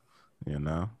head.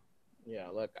 Yeah,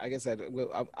 look, like I said,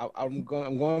 I'm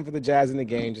going for the Jazz in the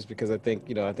game just because I think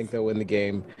they'll win the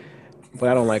game. But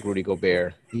I don't like Rudy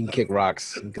Gobert. He can kick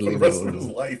rocks. He can the rest of his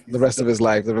life. The rest of his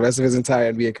life. The rest of his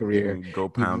entire NBA career. Go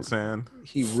pound sand.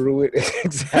 He ruined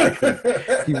exactly.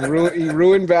 He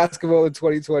ruined basketball in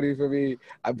 2020 for me.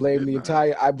 I blame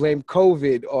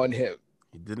COVID on him.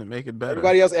 He didn't make it better.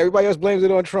 Everybody else blames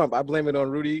it on Trump. I blame it on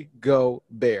Rudy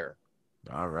Gobert.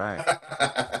 All right.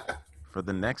 For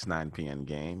the next 9 p.m.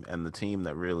 game and the team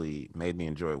that really made me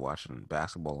enjoy watching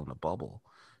basketball in the bubble.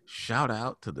 Shout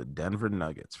out to the Denver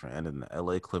Nuggets for ending the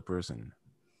LA Clippers and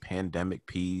Pandemic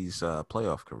P's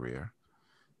playoff career,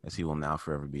 as he will now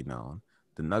forever be known.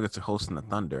 The Nuggets are hosting the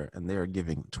Thunder, and they are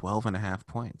giving 12.5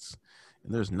 points.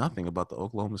 And there's nothing about the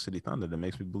Oklahoma City Thunder that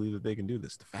makes me believe that they can do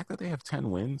this. The fact that they have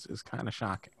 10 wins is kind of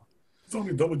shocking. It's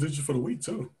only double digits for the week,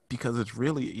 too. Because it's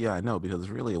really, I know, because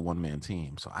it's really a one-man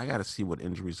team. So I got to see what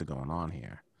injuries are going on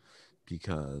here.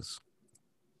 Because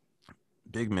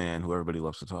big man who everybody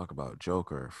loves to talk about,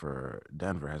 Joker for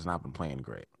Denver, has not been playing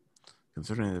great.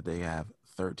 Considering that they have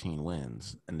 13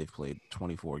 wins and they've played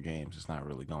 24 games, it's not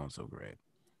really going so great.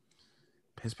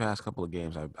 His past couple of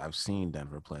games, I've seen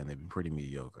Denver play, and they've been pretty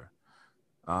mediocre.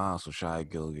 So Shai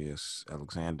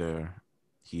Gilgeous-Alexander,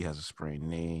 he has a sprained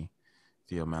knee.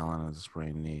 Theo Maledon has a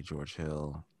sprained knee. George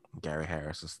Hill. Gary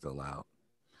Harris is still out.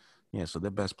 Yeah, so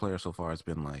their best player so far has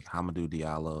been like Hamidou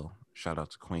Diallo, shout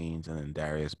out to Queens, and then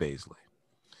Darius Bazley.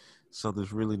 So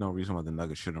there's really no reason why the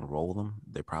Nuggets shouldn't roll them.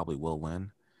 They probably will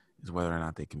win. Is whether or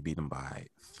not they can beat them by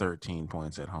 13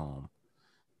 points at home,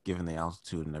 given the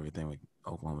altitude and everything like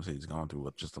Oklahoma City's going through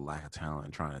with just a lack of talent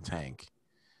and trying to tank.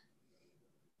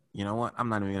 You know what? I'm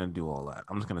not even going to do all that.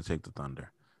 I'm just going to take the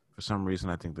Thunder. For some reason,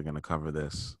 I think they're going to cover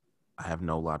this. I have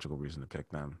no logical reason to pick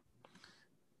them.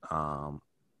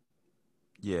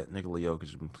 Yeah, Nikola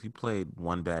Jokic, he played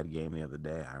one bad game the other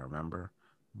day, I remember.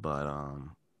 But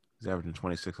he's averaging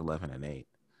 26, 11, and 8.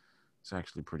 It's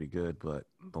actually pretty good. But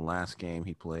the last game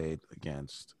he played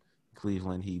against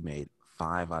Cleveland, he made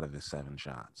 5 out of his 7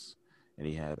 shots. And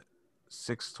he had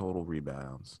 6 total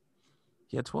rebounds.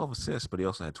 He had 12 assists, but he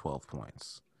also had 12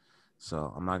 points.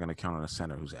 So I'm not going to count on a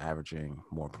center who's averaging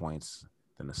more points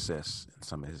than assists in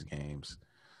some of his games.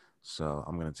 So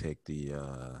I'm going to take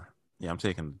I'm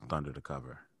taking Thunder to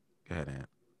cover. Go ahead, Ant.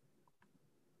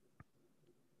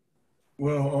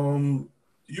 Well,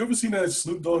 you ever seen that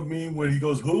Snoop Dogg meme where he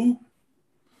goes, "Who?"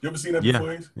 You ever seen that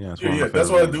before? Yeah. That's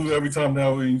what I do every time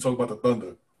now when you talk about the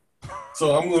Thunder.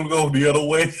 So I'm going to go the other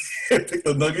way and pick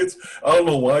the Nuggets. I don't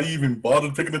know why you even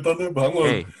bothered picking the Thunder, but I'm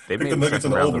going to pick the Nuggets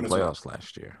in the over. Playoffs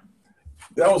last year.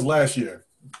 That was last year.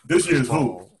 This year is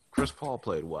who? Chris Paul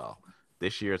played well.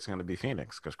 This year it's going to be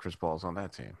Phoenix because Chris Paul's on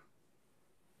that team.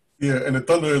 Yeah, and the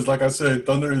Thunder is, like I said,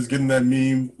 Thunder is getting that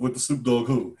meme with the Snoop Dogg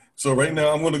who. So right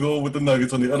now I'm going to go with the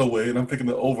Nuggets on the other way, and I'm picking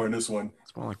the over in this one.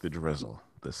 It's more like the drizzle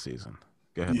this season.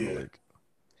 Go ahead, Malik.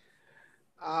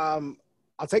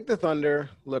 I'll take the Thunder.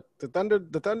 Look, the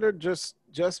Thunder just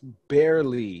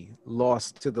barely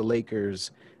lost to the Lakers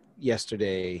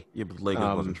yesterday. Yeah, but the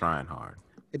Lakers wasn't trying hard.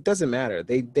 It doesn't matter.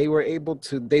 They were able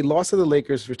to. They lost to the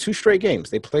Lakers for 2 straight games.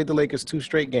 They played the Lakers 2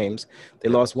 straight games. They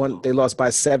lost one. They lost by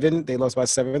 7. They lost by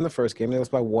 7 in the first game. They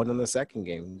lost by 1 in the second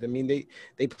game. I mean,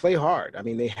 they play hard. I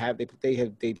mean, they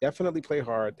definitely play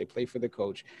hard. They play for the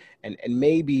coach, and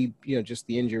maybe just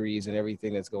the injuries and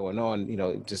everything that's going on,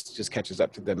 just catches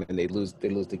up to them and they lose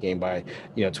the game by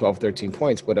 12, 13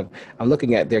 points. But I'm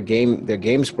looking at their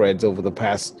game spreads over the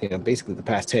past basically the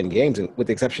past 10 games, and with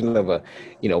the exception of a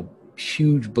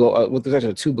huge blowout, with the exception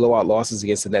of 2 blowout losses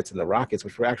against the Nets and the Rockets,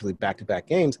 which were actually back-to-back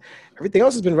games, everything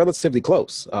else has been relatively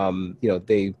close. They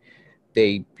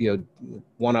went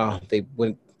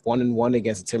 1-1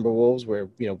 against the Timberwolves, where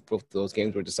both those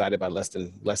games were decided by less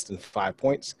than 5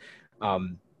 points.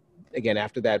 Again,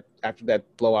 after that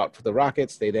blowout for the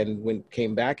Rockets, they then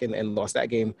came back and lost that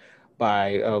game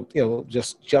by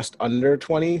just under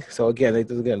 20. So again,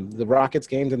 the Rockets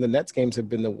games and the Nets games have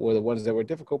been were the ones that were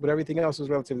difficult, but everything else was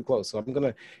relatively close. So I'm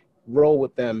gonna roll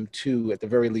with them to, at the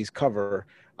very least, cover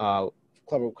as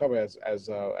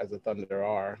the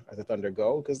Thunder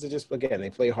go, because they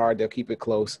play hard, they'll keep it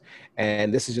close,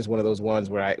 and this is just one of those ones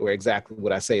where exactly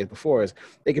what I say before is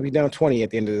they could be down 20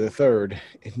 at the end of the third,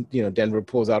 and Denver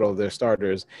pulls out all their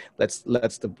starters, lets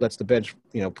the bench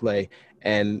play,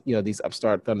 and these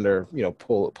upstart Thunder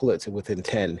pull it to within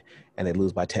 10, and they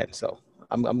lose by 10. So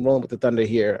I'm rolling with the Thunder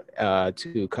here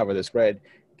to cover the spread.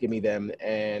 Give me them,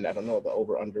 and I don't know what the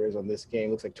over under is on this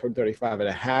game. Looks like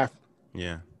 35.5.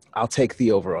 Yeah. I'll take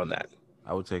the over on that.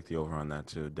 I would take the over on that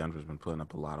too. Denver's been putting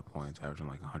up a lot of points, averaging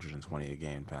like 120 a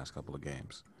game past couple of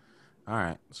games. All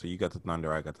right, so you got the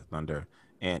Thunder, I got the Thunder,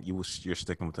 and you're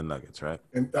sticking with the Nuggets, right?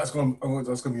 And that's gonna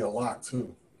be a lock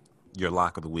too. Your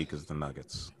lock of the week is the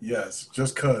Nuggets. Yes,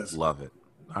 just cause. Love it.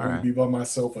 I'm gonna be by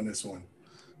myself on this one.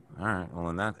 All right.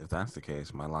 Well, if that's the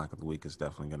case, my lock of the week is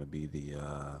definitely going to be the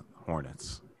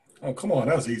Hornets. Oh, come on,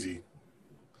 that was easy.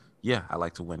 Yeah, I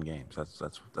like to win games.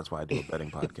 That's why I do a betting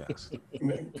podcast.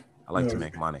 I like to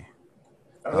make money.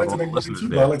 I like to make money too,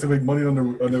 but I like to make money on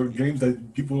the games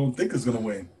that people don't think is going to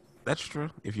win. That's true.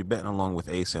 If you're betting along with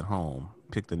Ace at home,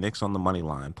 pick the Knicks on the money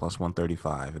line plus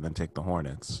 135, and then take the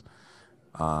Hornets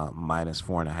minus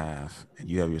 4.5, and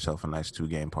you have yourself a nice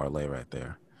 2-game parlay right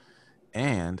there.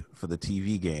 And for the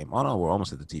TV game, oh no, we're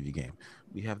almost at the TV game.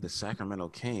 We have the Sacramento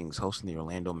Kings hosting the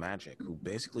Orlando Magic, who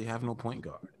basically have no point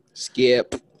guard.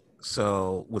 Skip.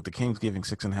 So with the Kings giving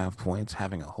 6.5 points,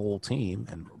 having a whole team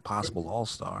and possible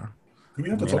All-Star. Do we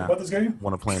have to talk about this game?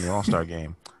 Want to play in the All-Star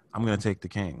game? I'm going to take the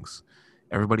Kings.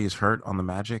 Everybody is hurt on the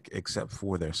Magic except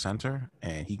for their center,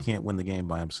 and he can't win the game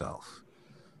by himself.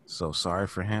 So sorry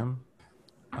for him.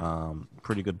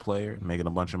 Pretty good player, making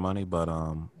a bunch of money, but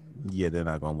yeah, they're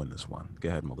not gonna win this one. Go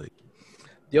ahead, Malik.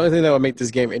 The only thing that would make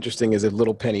this game interesting is if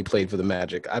Little Penny played for the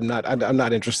Magic. I'm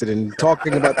not interested in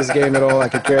talking about this game at all. I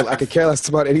could care less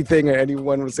about anything or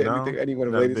anyone would say anything.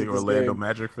 Anyone related to this Orlando game.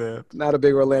 Magic fan. Not a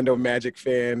big Orlando Magic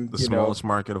fan. The smallest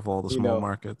market of all the small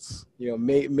markets.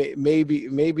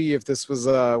 Maybe if this was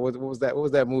what was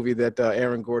that movie that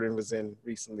Aaron Gordon was in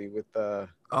recently with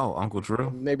Uncle Drew.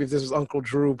 Maybe if this was Uncle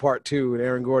Drew Part 2 and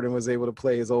Aaron Gordon was able to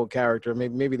play his old character,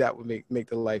 maybe that would make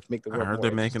the world. I heard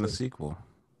they're making a sequel.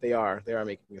 They are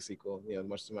making a sequel,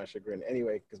 much to my chagrin.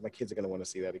 Anyway, because my kids are going to want to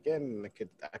see that again, and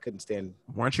I couldn't stand.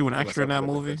 Weren't you an extra in that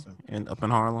movie up in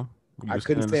Harlem? I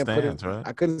couldn't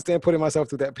stand putting myself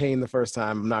through that pain the first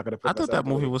time. I'm not going to. I thought that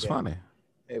movie was funny.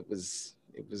 It was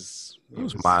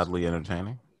mildly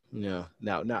entertaining. No,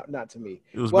 not to me.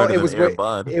 It was better than Air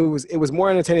Bud. It was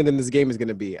more entertaining than this game is going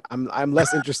to be. I'm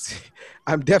less interested.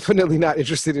 I'm definitely not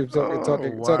interested in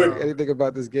talking anything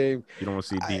about this game. You don't want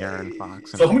to see De'Aaron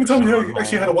Fox. So how many times you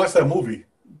actually had to watch that movie?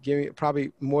 Give me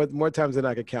probably more times than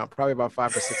I could count. Probably about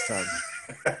 5 or 6 times.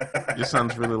 Your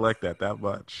sons really like that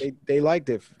much. They liked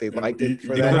it. They liked it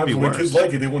for that. When kids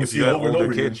like it, they want to see it over and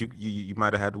over again. You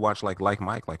might have had to watch like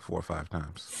Mike 4 or 5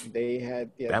 times. They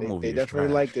had they definitely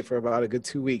liked it for about a good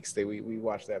 2 weeks. We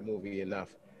watched that movie enough.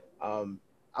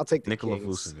 I'll take the Nikola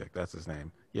Kings. Vucevic, that's his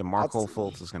name. Yeah, Markelle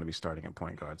Fultz is going to be starting at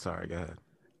point guard. Sorry, go ahead.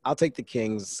 I'll take the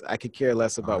Kings. I could care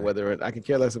less about whether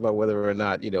or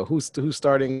not who's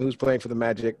starting, who's playing for the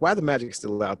Magic. Why the Magic's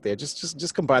still out there?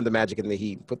 Just combine the Magic and the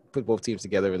Heat. Put both teams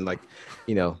together and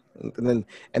and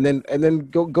then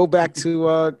go back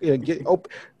to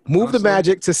move the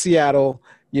Magic to Seattle.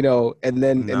 And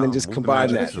then just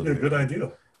combine that. That should be a good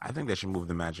idea. I think they should move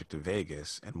the Magic to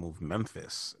Vegas and move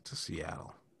Memphis to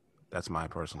Seattle. That's my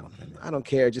personal opinion. I don't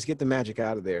care. Just get the Magic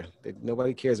out of there.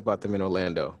 Nobody cares about them in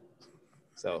Orlando.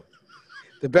 So,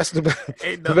 the best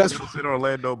in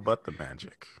Orlando but the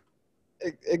Magic.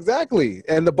 Exactly,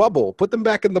 and the bubble. Put them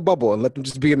back in the bubble and let them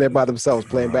just be in there by themselves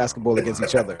playing basketball against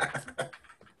each other.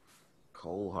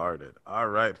 Cold-hearted. All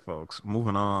right, folks.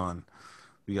 Moving on.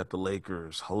 We got the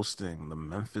Lakers hosting the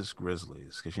Memphis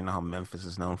Grizzlies because you know how Memphis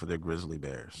is known for their grizzly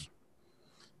bears.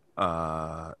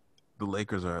 The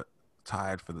Lakers are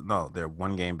tied they're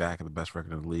 1 game back of the best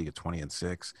record in the league at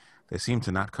 20-6. They seem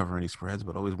to not cover any spreads,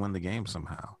 but always win the game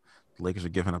somehow. The Lakers are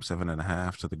giving up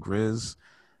 7.5 to the Grizz.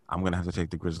 I'm going to have to take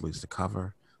the Grizzlies to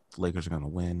cover. The Lakers are going to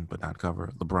win, but not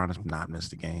cover. LeBron has not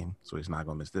missed a game, so he's not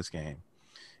going to miss this game.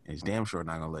 And he's damn sure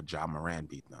not going to let Ja Morant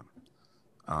beat them.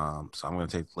 So I'm going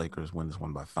to take the Lakers, win this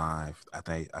one by 5.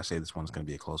 I say this one's going to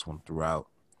be a close one throughout.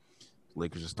 The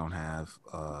Lakers just don't have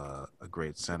a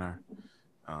great center.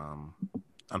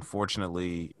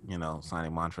 Unfortunately,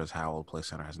 signing Montrezl Harrell to play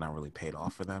center has not really paid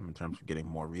off for them in terms of getting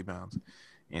more rebounds.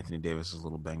 Anthony Davis is a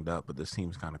little banged up, but this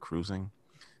team's kind of cruising.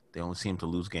 They only seem to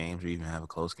lose games or even have a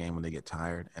close game when they get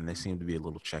tired, and they seem to be a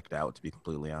little checked out, to be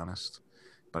completely honest.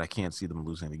 But I can't see them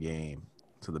losing the game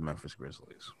to the Memphis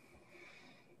Grizzlies.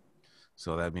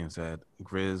 So that being said,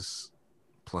 Grizz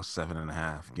plus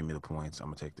 7.5. Give me the points. I'm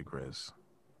going to take the Grizz.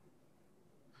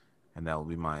 And that will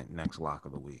be my next lock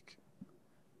of the week.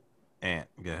 Ant,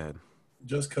 go ahead.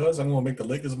 Just because I'm going to make the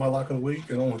Lakers my lock of the week,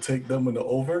 and I'm going to take them in the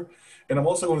over. And I'm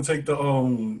also going to take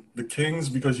the Kings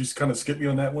because you kind of skipped me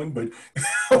on that one, but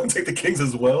I'm going to take the Kings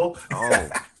as well.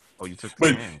 Oh, you took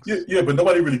the Kings. Yeah, but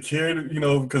nobody really cared,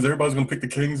 because everybody's going to pick the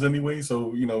Kings anyway.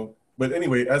 So, But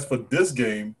anyway, as for this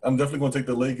game, I'm definitely going to take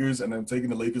the Lakers, and I'm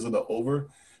taking the Lakers in the over.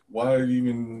 Why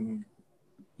even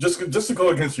 – just to go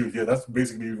against you. Yeah, that's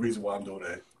basically the reason why I'm doing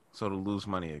that. So to lose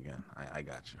money again. I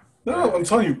got you. No, I'm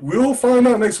telling you, we'll find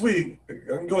out next week.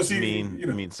 I'm going to see. You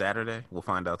mean Saturday? We'll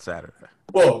find out Saturday.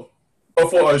 Well,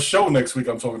 for a show next week,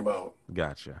 I'm talking about.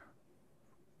 Gotcha.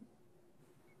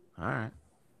 All right.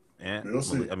 And we'll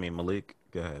see. Malik,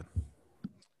 go ahead.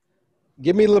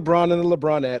 Give me LeBron and the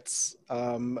LeBronettes.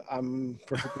 I'm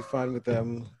perfectly fine with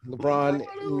them. LeBron,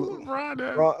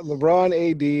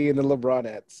 AD, and the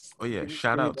LeBronettes. Oh yeah!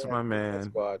 Shout out to my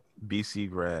man, BC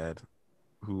grad,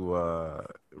 who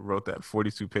wrote that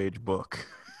 42-page book.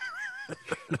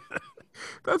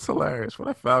 That's hilarious. When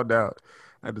I found out,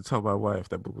 I had to tell my wife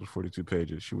that book was 42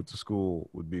 pages. She went to school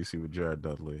with BC with Jared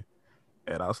Dudley.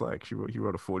 And I was like, he wrote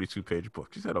a 42-page book.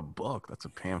 She said a book? That's a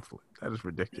pamphlet. That is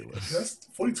ridiculous. That's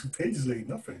 42 pages ain't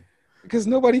nothing. Because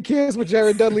nobody cares what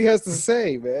Jared Dudley has to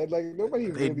say, man. Like nobody.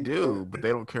 They really do, cares. but they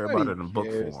don't care about it in book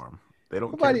form. They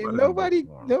don't.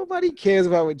 Nobody cares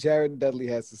about what Jared Dudley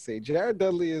has to say. Jared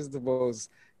Dudley is the most.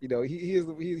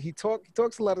 He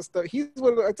talks a lot of stuff. He's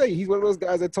one of those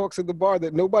guys that talks in the bar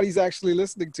that nobody's actually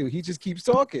listening to. He just keeps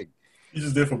talking. He's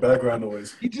just there for background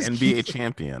noise. NBA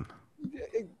champion.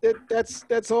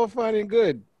 That's all fine and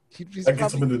good. That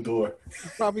gets him in the door.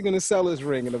 He's probably going to sell his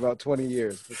ring in about 20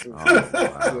 years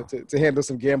to handle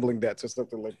some gambling debts or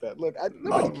something like that. Look,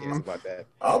 nobody cares about that.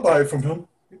 I'll buy it from him.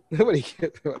 Nobody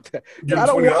cares about that. Give him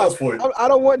 $20 for it. I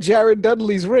don't want Jared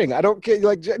Dudley's ring. I don't care.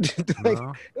 Like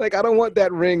I don't want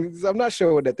that ring. I'm not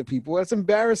showing that to people. That's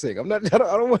embarrassing. I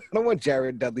don't want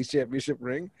Jared Dudley's championship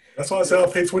ring. That's why I said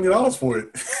I'll pay $20 for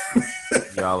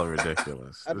it. Y'all are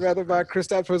ridiculous. I'd rather buy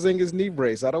Kristaps Porzingis knee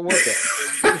brace. I don't want that.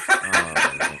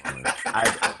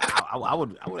 I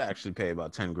would actually pay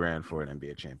about $10,000 for an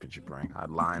NBA championship ring. I'd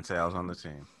line sales on the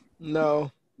team.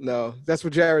 No, that's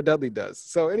what Jared Dudley does.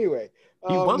 So anyway,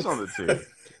 he was on the team.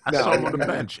 I saw him on the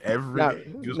bench he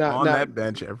was on that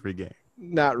bench every game.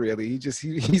 Not really. He was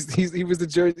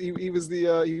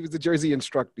the jersey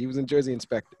instructor. He was in jersey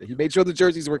inspector. He made sure the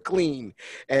jerseys were clean,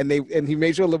 and he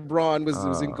made sure LeBron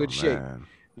was in good shape.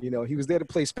 You know, he was there to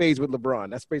play spades with LeBron.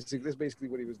 That's basically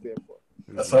what he was there for.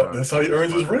 That's how he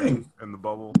earns his ring in the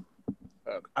bubble.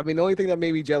 I mean, the only thing that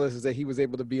made me jealous is that he was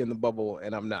able to be in the bubble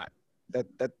and I'm not.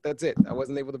 That's it. I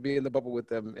wasn't able to be in the bubble with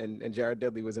them, and Jared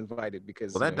Dudley was invited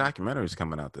because. Well, that documentary is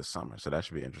coming out this summer, so that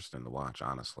should be interesting to watch.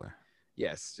 Honestly.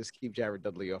 Yes, just keep Jared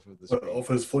Dudley off of the screen. Off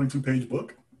his 42-page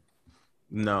book.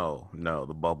 No,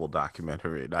 the bubble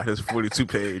documentary, not his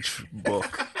 42-page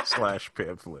book /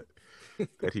 pamphlet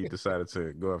that he decided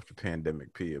to go after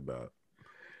Pandemic P about.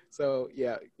 So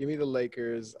yeah, give me the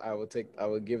Lakers. I will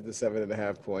give the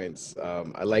 7.5 points.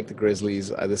 I like the Grizzlies.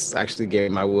 This is actually a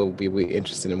game I will be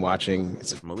interested in watching.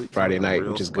 It's a Friday night,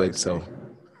 which is good. So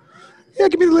yeah,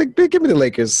 give me the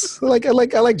Lakers. I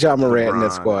like John Morant in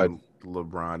that squad.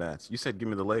 LeBron. You said give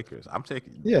me the Lakers. I'm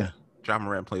taking. Yeah. John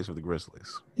Morant plays for the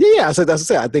Grizzlies. Yeah. So that's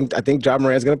what I said. I think John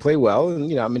Morant's going to play well,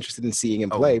 and I'm interested in seeing him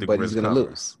play, but he's going to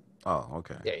lose. Oh,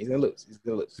 okay. Yeah, he's going to lose. He's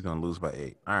going to lose by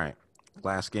 8. All right.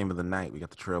 Last game of the night, we got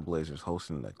the Trailblazers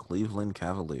hosting the Cleveland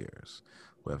Cavaliers,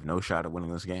 who have no shot at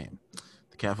winning this game.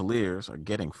 The Cavaliers are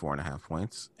getting 4.5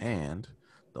 points, and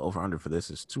the over-under for this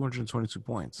is 222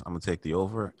 points. I'm going to take the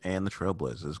over and the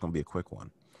Trailblazers. It's going to be a quick one.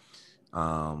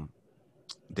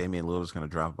 Damian Lillard's going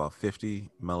to drop about 50.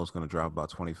 Melo's going to drop about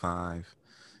 25.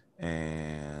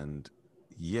 And,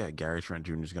 yeah, Gary Trent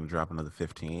Jr. is going to drop another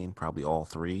 15, probably all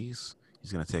threes.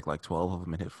 He's going to take like 12 of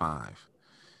them and hit 5.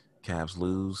 Cavs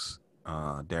lose.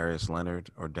 Darius Leonard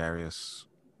or Darius,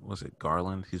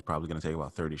 Garland? He's probably going to take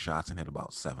about 30 shots and hit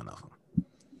about 7 of them.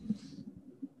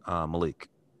 Malik.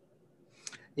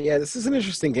 Yeah, this is an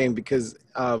interesting game because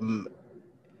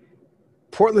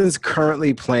Portland's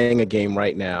currently playing a game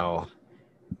right now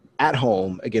at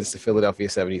home against the Philadelphia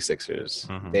 76ers.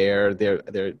 Mm-hmm.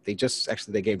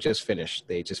 The game just finished.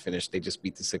 They just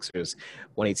beat the Sixers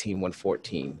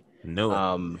 118-114. No,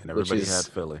 and everybody had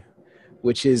Philly.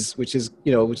 Which is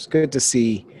good to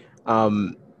see.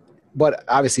 But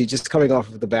obviously just coming off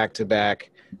of the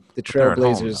back-to-back, the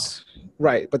Trailblazers,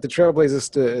 right, but the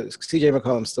Trailblazers, CJ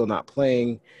McCollum's still not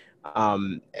playing.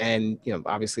 And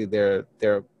obviously they're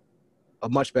a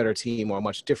much better team or a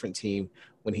much different team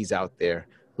when he's out there.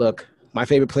 Look, my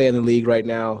favorite player in the league right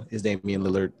now is Damian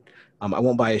Lillard. I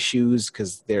won't buy his shoes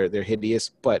because they're hideous,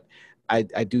 but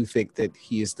I do think that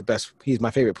he is the best. He's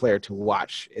my favorite player to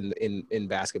watch in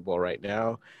basketball right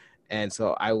now. And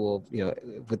so I will,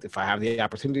 if I have the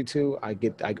opportunity to,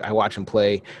 I watch him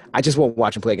play. I just won't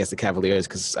watch him play against the Cavaliers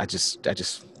because I just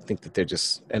think that they're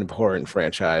just an abhorrent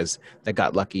franchise that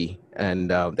got lucky, and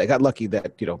they got lucky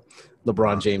that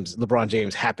LeBron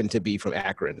James happened to be from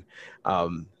Akron.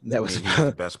 That was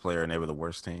the best player, and they were the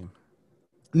worst team.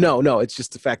 No, it's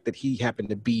just the fact that he happened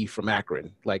to be from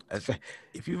Akron. Like,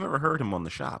 if you've ever heard him on the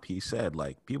shop, he said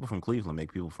like people from Cleveland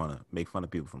make fun of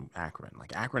people from Akron.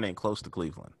 Like Akron ain't close to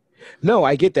Cleveland. No,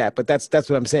 I get that, but that's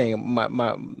what I'm saying.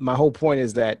 My whole point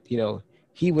is that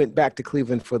he went back to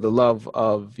Cleveland for the love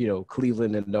of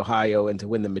Cleveland and Ohio and to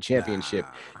win them a championship.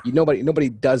 Nobody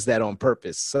does that on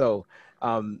purpose. So.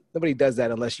 Nobody does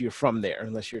that unless you're from there,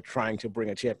 unless you're trying to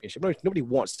bring a championship. Nobody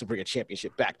wants to bring a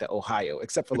championship back to Ohio,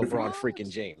 except for LeBron freaking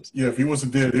James. Yeah, if he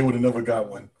wasn't there, they would have never got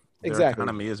one. Exactly. Their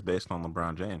economy is based on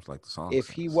LeBron James, like the song. If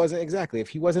he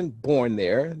wasn't born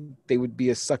there, they would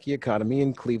be a sucky economy,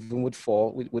 and Cleveland would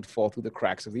fall through the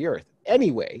cracks of the earth.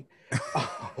 Anyway,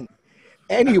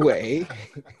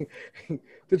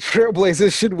 the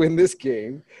Trailblazers should win this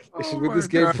game. They should win this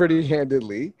game pretty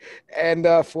handedly. And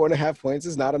 4.5 points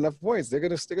is not enough points. They're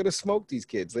gonna smoke these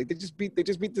kids. Like they just beat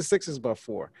the Sixers by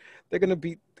 4. They're gonna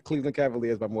beat the Cleveland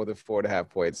Cavaliers by more than 4.5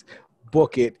 points.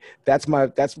 Book it.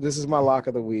 This is my lock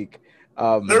of the week.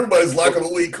 Everybody's lock of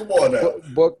the week. Come on now.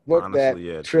 Book that.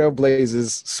 Yeah,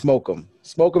 Trailblazers, smoke them.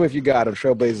 Smoke them if you got them.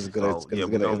 Trailblazers is gonna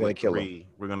kill them.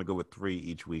 We're gonna go with 3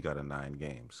 each week out of 9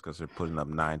 games because they're putting up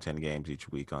 9-10 games each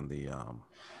week on the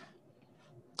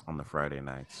Friday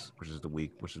nights, which is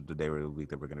the day of the week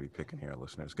that we're gonna be picking here,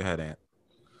 listeners. Go ahead, Ant.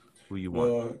 Who you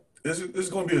want? It's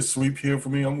going to be a sweep here for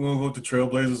me. I'm going to go with the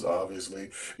Trailblazers,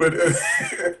 obviously, but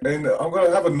and I'm going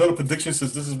to have another prediction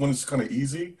since this is when it's kind of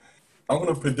easy. I'm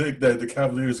going to predict that the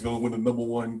Cavaliers are going to win the number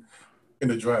 1 in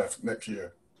the draft next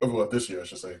year. Well, this year, I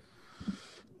should say.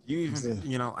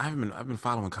 I've been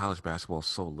following college basketball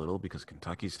so little because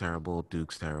Kentucky's terrible,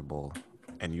 Duke's terrible,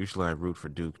 and usually I root for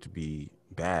Duke to be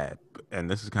bad.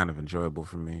 And this is kind of enjoyable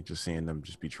for me, just seeing them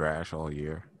just be trash all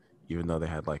year, even though they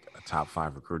had like a top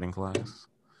 5 recruiting class.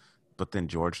 But then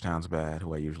Georgetown's bad,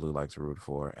 who I usually like to root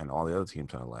for, and all the other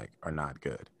teams I like are not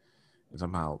good. And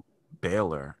somehow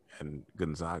Baylor and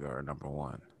Gonzaga are number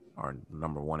 1, or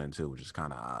number 1 and 2, which is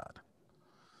kind of odd.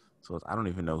 So I don't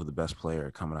even know who the best player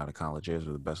coming out of college is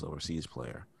or the best overseas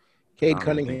player. Cade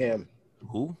Cunningham.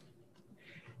 Who?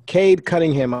 Cade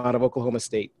Cunningham out of Oklahoma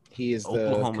State. He is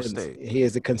State. He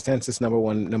is the consensus number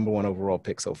one overall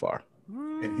pick so far.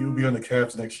 And he will be on the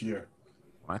Cavs next year.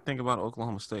 When I think about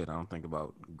Oklahoma State, I don't think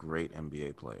about great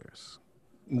NBA players.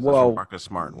 Well, Marcus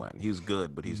Smart went. He's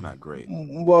good, but he's not great.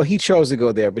 Well, he chose to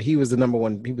go there, but he was the number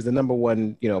one. He was the number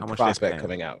one, prospect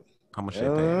coming out. How much they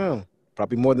pay?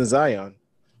 Probably more than Zion.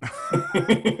 Yeah,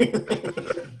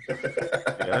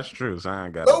 that's true.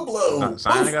 Zion got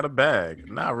a bag.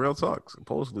 Nah, real talk.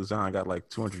 Supposedly Zion got like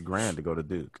 $200,000 to go to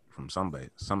Duke from some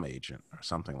agent or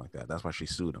something like that. That's why she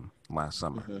sued him last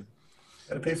summer. Mm-hmm.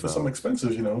 Had to pay for some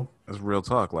expenses, That's real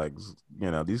talk. Like,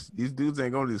 these dudes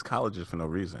ain't going to these colleges for no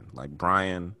reason. Like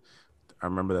Brian, I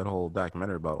remember that whole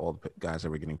documentary about all the guys that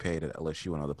were getting paid at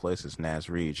LSU and other places. Naz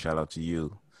Reid, shout out to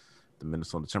you, the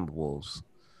Minnesota Timberwolves.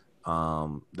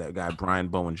 That guy Brian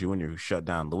Bowen Jr. who shut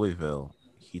down Louisville.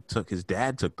 His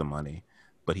dad took the money,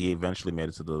 but he eventually made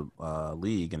it to the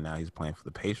league, and now he's playing for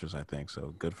the Pacers, I think.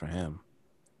 So good for him.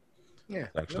 Yeah,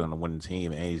 actually on the winning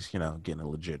team, and he's getting a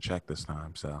legit check this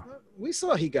time. So we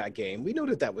saw he got game. We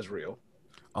knew that was real.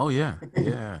 Oh yeah.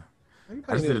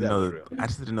 I just didn't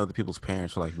know that people's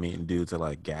parents were like meeting dudes at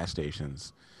like gas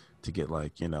stations to get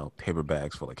like paper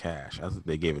bags full of cash. I think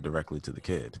they gave it directly to the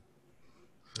kid.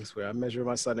 I swear, I measure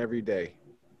my son every day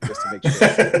just to make sure.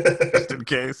 Just in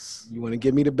case. You want to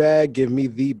give me the bag? Give me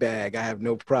the bag. I have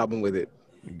no problem with it.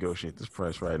 Negotiate this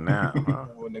price right now. Huh?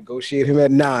 We'll negotiate him at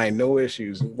 9. No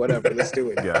issues. Whatever. Let's do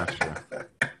it. Gotcha.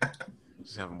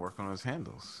 Just have him work on his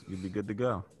handles. You'd be good to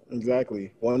go.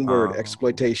 Exactly. One word: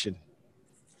 exploitation.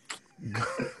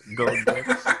 Go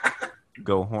Knicks,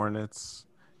 go Hornets,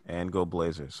 and go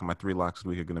Blazers. So my 3 locks of the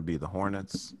week are going to be the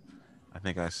Hornets. I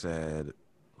think I said,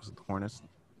 was it the Hornets?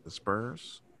 The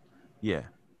Spurs? Yeah.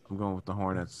 I'm going with the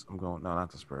Hornets. No,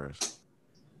 not the Spurs.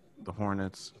 The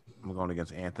Hornets. I'm going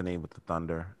against Anthony with the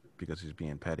Thunder because he's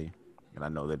being petty, and I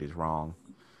know that he's wrong.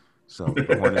 So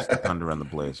the Hornets, the Thunder, and the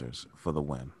Blazers for the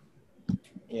win.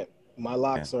 Yep. My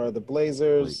locks are the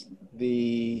Blazers,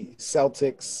 the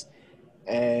Celtics,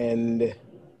 and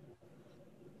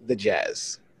the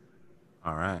Jazz.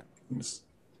 All right.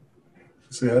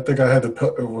 See, I think I had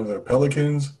the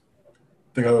Pelicans.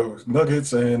 I think I was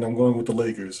Nuggets, and I'm going with the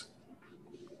Lakers.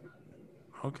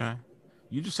 Okay.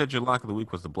 You just said your lock of the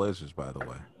week was the Blazers, by the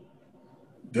way.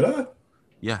 Did I?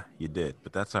 Yeah, you did,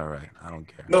 but that's all right. I don't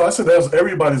care. No, I said that was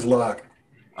everybody's lock.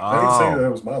 Oh, I didn't say that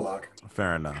was my lock.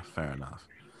 Fair enough.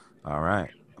 All right.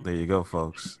 There you go,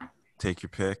 folks. Take your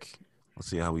pick. We'll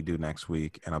see how we do next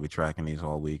week, and I'll be tracking these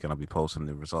all week, and I'll be posting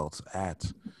the results on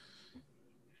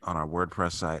our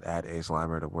WordPress site at Ace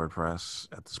Library at WordPress,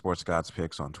 at the Sports Gods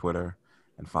Picks on Twitter,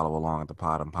 and follow along at the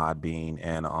pod on Podbean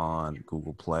and on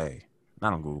Google Play.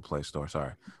 Not on Google Play Store,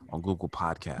 sorry. On Google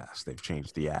Podcasts. They've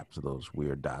changed the app to those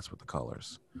weird dots with the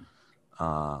colors.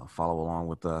 Follow along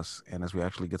with us. And as we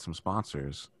actually get some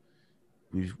sponsors,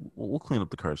 we'll clean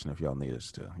up the curtain if y'all need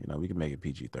us to. We can make it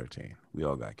PG-13. We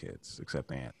all got kids,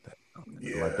 except Ant. That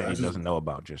he doesn't know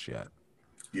about just yet.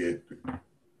 Yeah.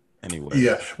 Anyway.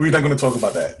 Yeah, we're not going to talk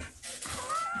about that.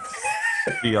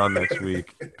 See y'all next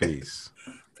week. Peace.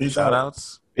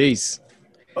 Shout-outs? Peace.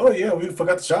 Oh, yeah, we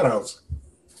forgot the shout-outs.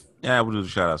 Yeah, we'll do the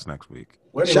shout-outs next week.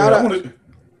 Shout out. Go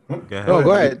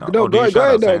ahead.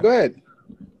 Go ahead.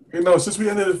 Since we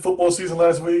ended the football season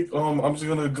last week, I'm just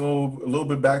going to go a little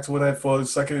bit back to that for a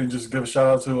second and just give a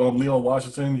shout-out to Leon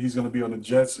Washington. He's going to be on the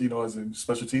Jets, as a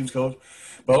special teams coach.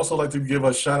 But I also like to give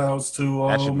a shout-outs to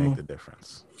that should make the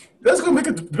difference. That's going to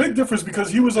make a big difference because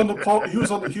he was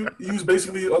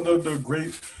basically under the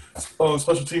great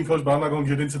special team coach, but I'm not going to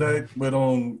get into that. But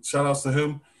shout-outs to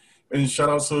him. And shout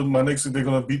out to my Knicks. They're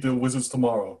going to beat the Wizards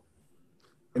tomorrow.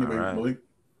 Anyway, right.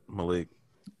 Malik.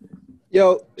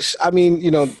 Yo, I mean,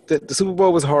 the Super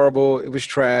Bowl was horrible. It was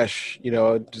trash.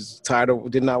 Just tired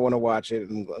of, did not want to watch it,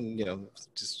 and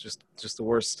just the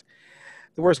worst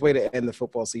way to end the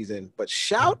football season. But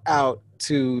shout out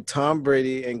to Tom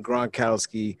Brady and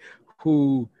Gronkowski,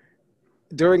 who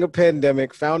during a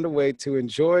pandemic found a way to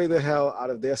enjoy the hell out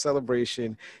of their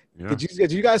celebration. Yeah.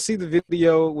 Did you guys see the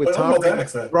video with Tom Brady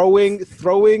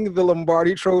throwing the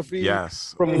Lombardi Trophy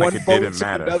from one boat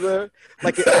to another?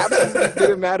 Like it absolutely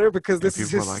didn't matter because this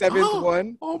is his seventh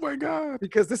one. Oh my God!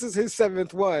 Because this is his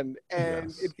seventh one,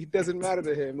 and it doesn't matter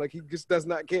to him. Like he just does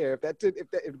not care.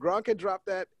 If Gronk had dropped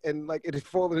that and like it had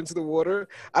fallen into the water,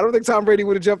 I don't think Tom Brady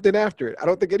would have jumped in after it. I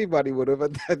don't think anybody would have.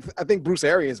 I think Bruce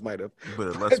Arians might have. But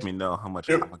it lets me know how much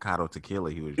avocado tequila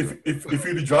he was drinking. If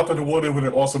he'd dropped in the water, it would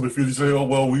have been awesome. If you'd say, "Oh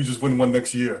well, we just win one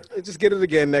next year." Just get it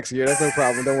again next year. That's no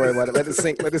problem. Don't worry about it. Let it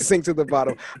sink. Let it sink to the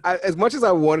bottom. As much as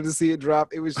I wanted to see it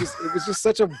drop, it was just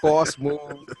such a boss move.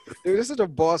 It was just such a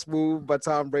boss move by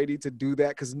Tom Brady to do that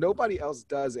because nobody else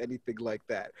does anything like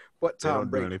that. But Tom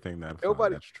Brady. Do anything that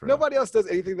fun. Nobody else does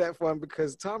anything that fun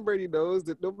because Tom Brady knows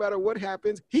that no matter what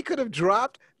happens, he could have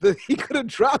dropped the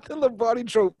Lombardi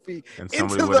Trophy and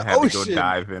into the ocean. To go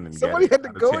dive in and somebody had to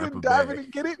go in and dive in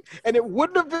and get it, and it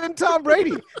wouldn't have been Tom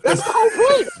Brady. That's the whole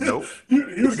point. Nope.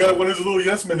 You got one of his little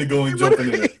yes men to go and jump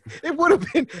in it. It would have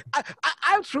been.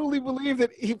 I truly believe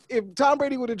that if Tom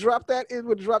Brady would have dropped that, it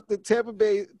would have dropped the Tampa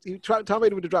Bay. Tom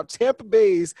Brady would have dropped Tampa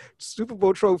Bay's Super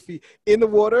Bowl trophy in the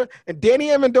water, and Danny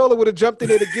Amendola would have jumped in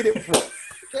there to get it for him.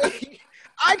 Okay?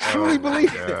 I truly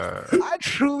believe it. I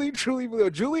truly believe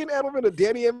it. Julian Edelman or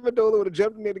Danny Amendola would have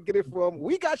jumped in there to get it for him.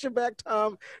 We got your back,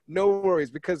 Tom. No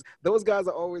worries, because those guys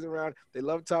are always around. They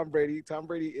love Tom Brady. Tom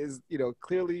Brady is,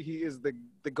 clearly he is the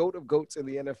GOAT of GOATs in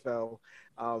the NFL,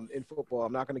 in football.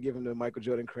 I'm not going to give him the Michael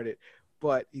Jordan credit,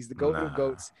 but he's the GOAT of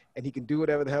GOATs, and he can do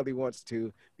whatever the hell he wants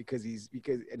to because he's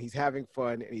having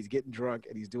fun and he's getting drunk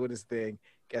and he's doing his thing.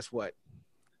 Guess what?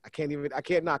 I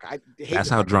can't knock. That's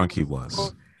how drunk he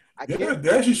was. They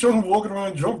actually showed him walking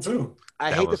around drunk too.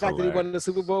 I hate the fact that he won the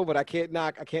Super Bowl, but I can't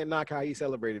knock how he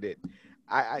celebrated it.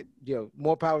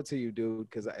 More power to you, dude,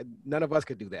 because none of us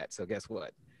could do that. So guess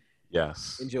what?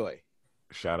 Yes. Enjoy.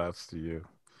 Shout outs to you.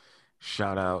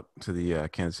 Shout out to the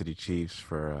Kansas City Chiefs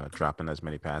for dropping as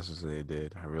many passes as they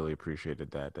did. I really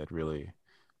appreciated that. That really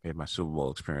made my Super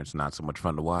Bowl experience not so much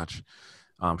fun to watch.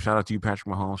 Shout out to you,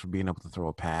 Patrick Mahomes, for being able to throw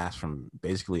a pass from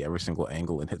basically every single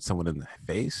angle and hit someone in the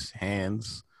face,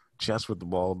 hands, chest with the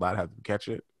ball, not have to catch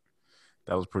it.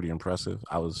 That was pretty impressive.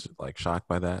 I was shocked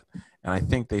by that. And I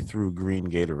think they threw green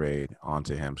Gatorade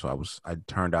onto him. So I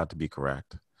turned out to be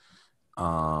correct.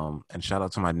 And shout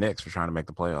out to my Knicks for trying to make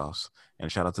the playoffs.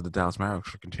 And shout out to the Dallas Mavericks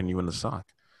for continuing to suck.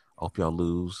 I hope y'all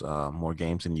lose more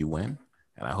games than you win.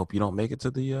 And I hope you don't make it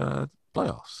to the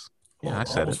playoffs. Yeah, I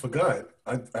said it. Forgot.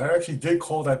 I actually did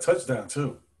call that touchdown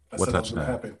too. What touchdown?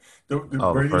 Happen.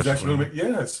 Brady's actually going to make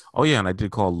yes. Oh yeah, and I did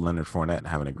call Leonard Fournette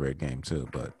having a great game too,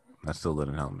 but that still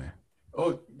didn't help me.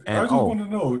 Oh, and, I just want to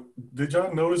know: did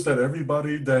y'all notice that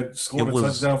everybody that scored a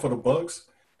touchdown for the Bucs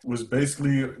was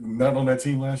basically not on that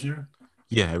team last year?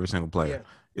 Yeah, every single player. Yeah.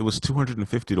 It was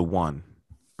 250-1,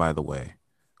 by the way,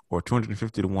 or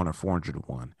 250-1 or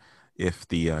 400-1 if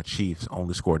the Chiefs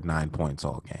only scored 9 points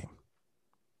all game.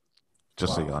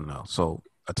 Just so y'all know. So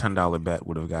a $10 bet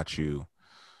would have got you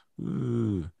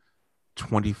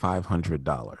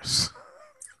 $2,500.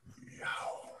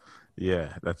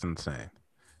 Yeah, that's insane.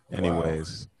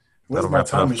 Anyways, that'll wrap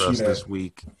it up for us this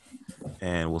week.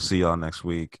 And we'll see y'all next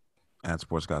week at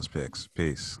Sports Gods Picks.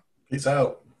 Peace. Peace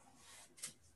out.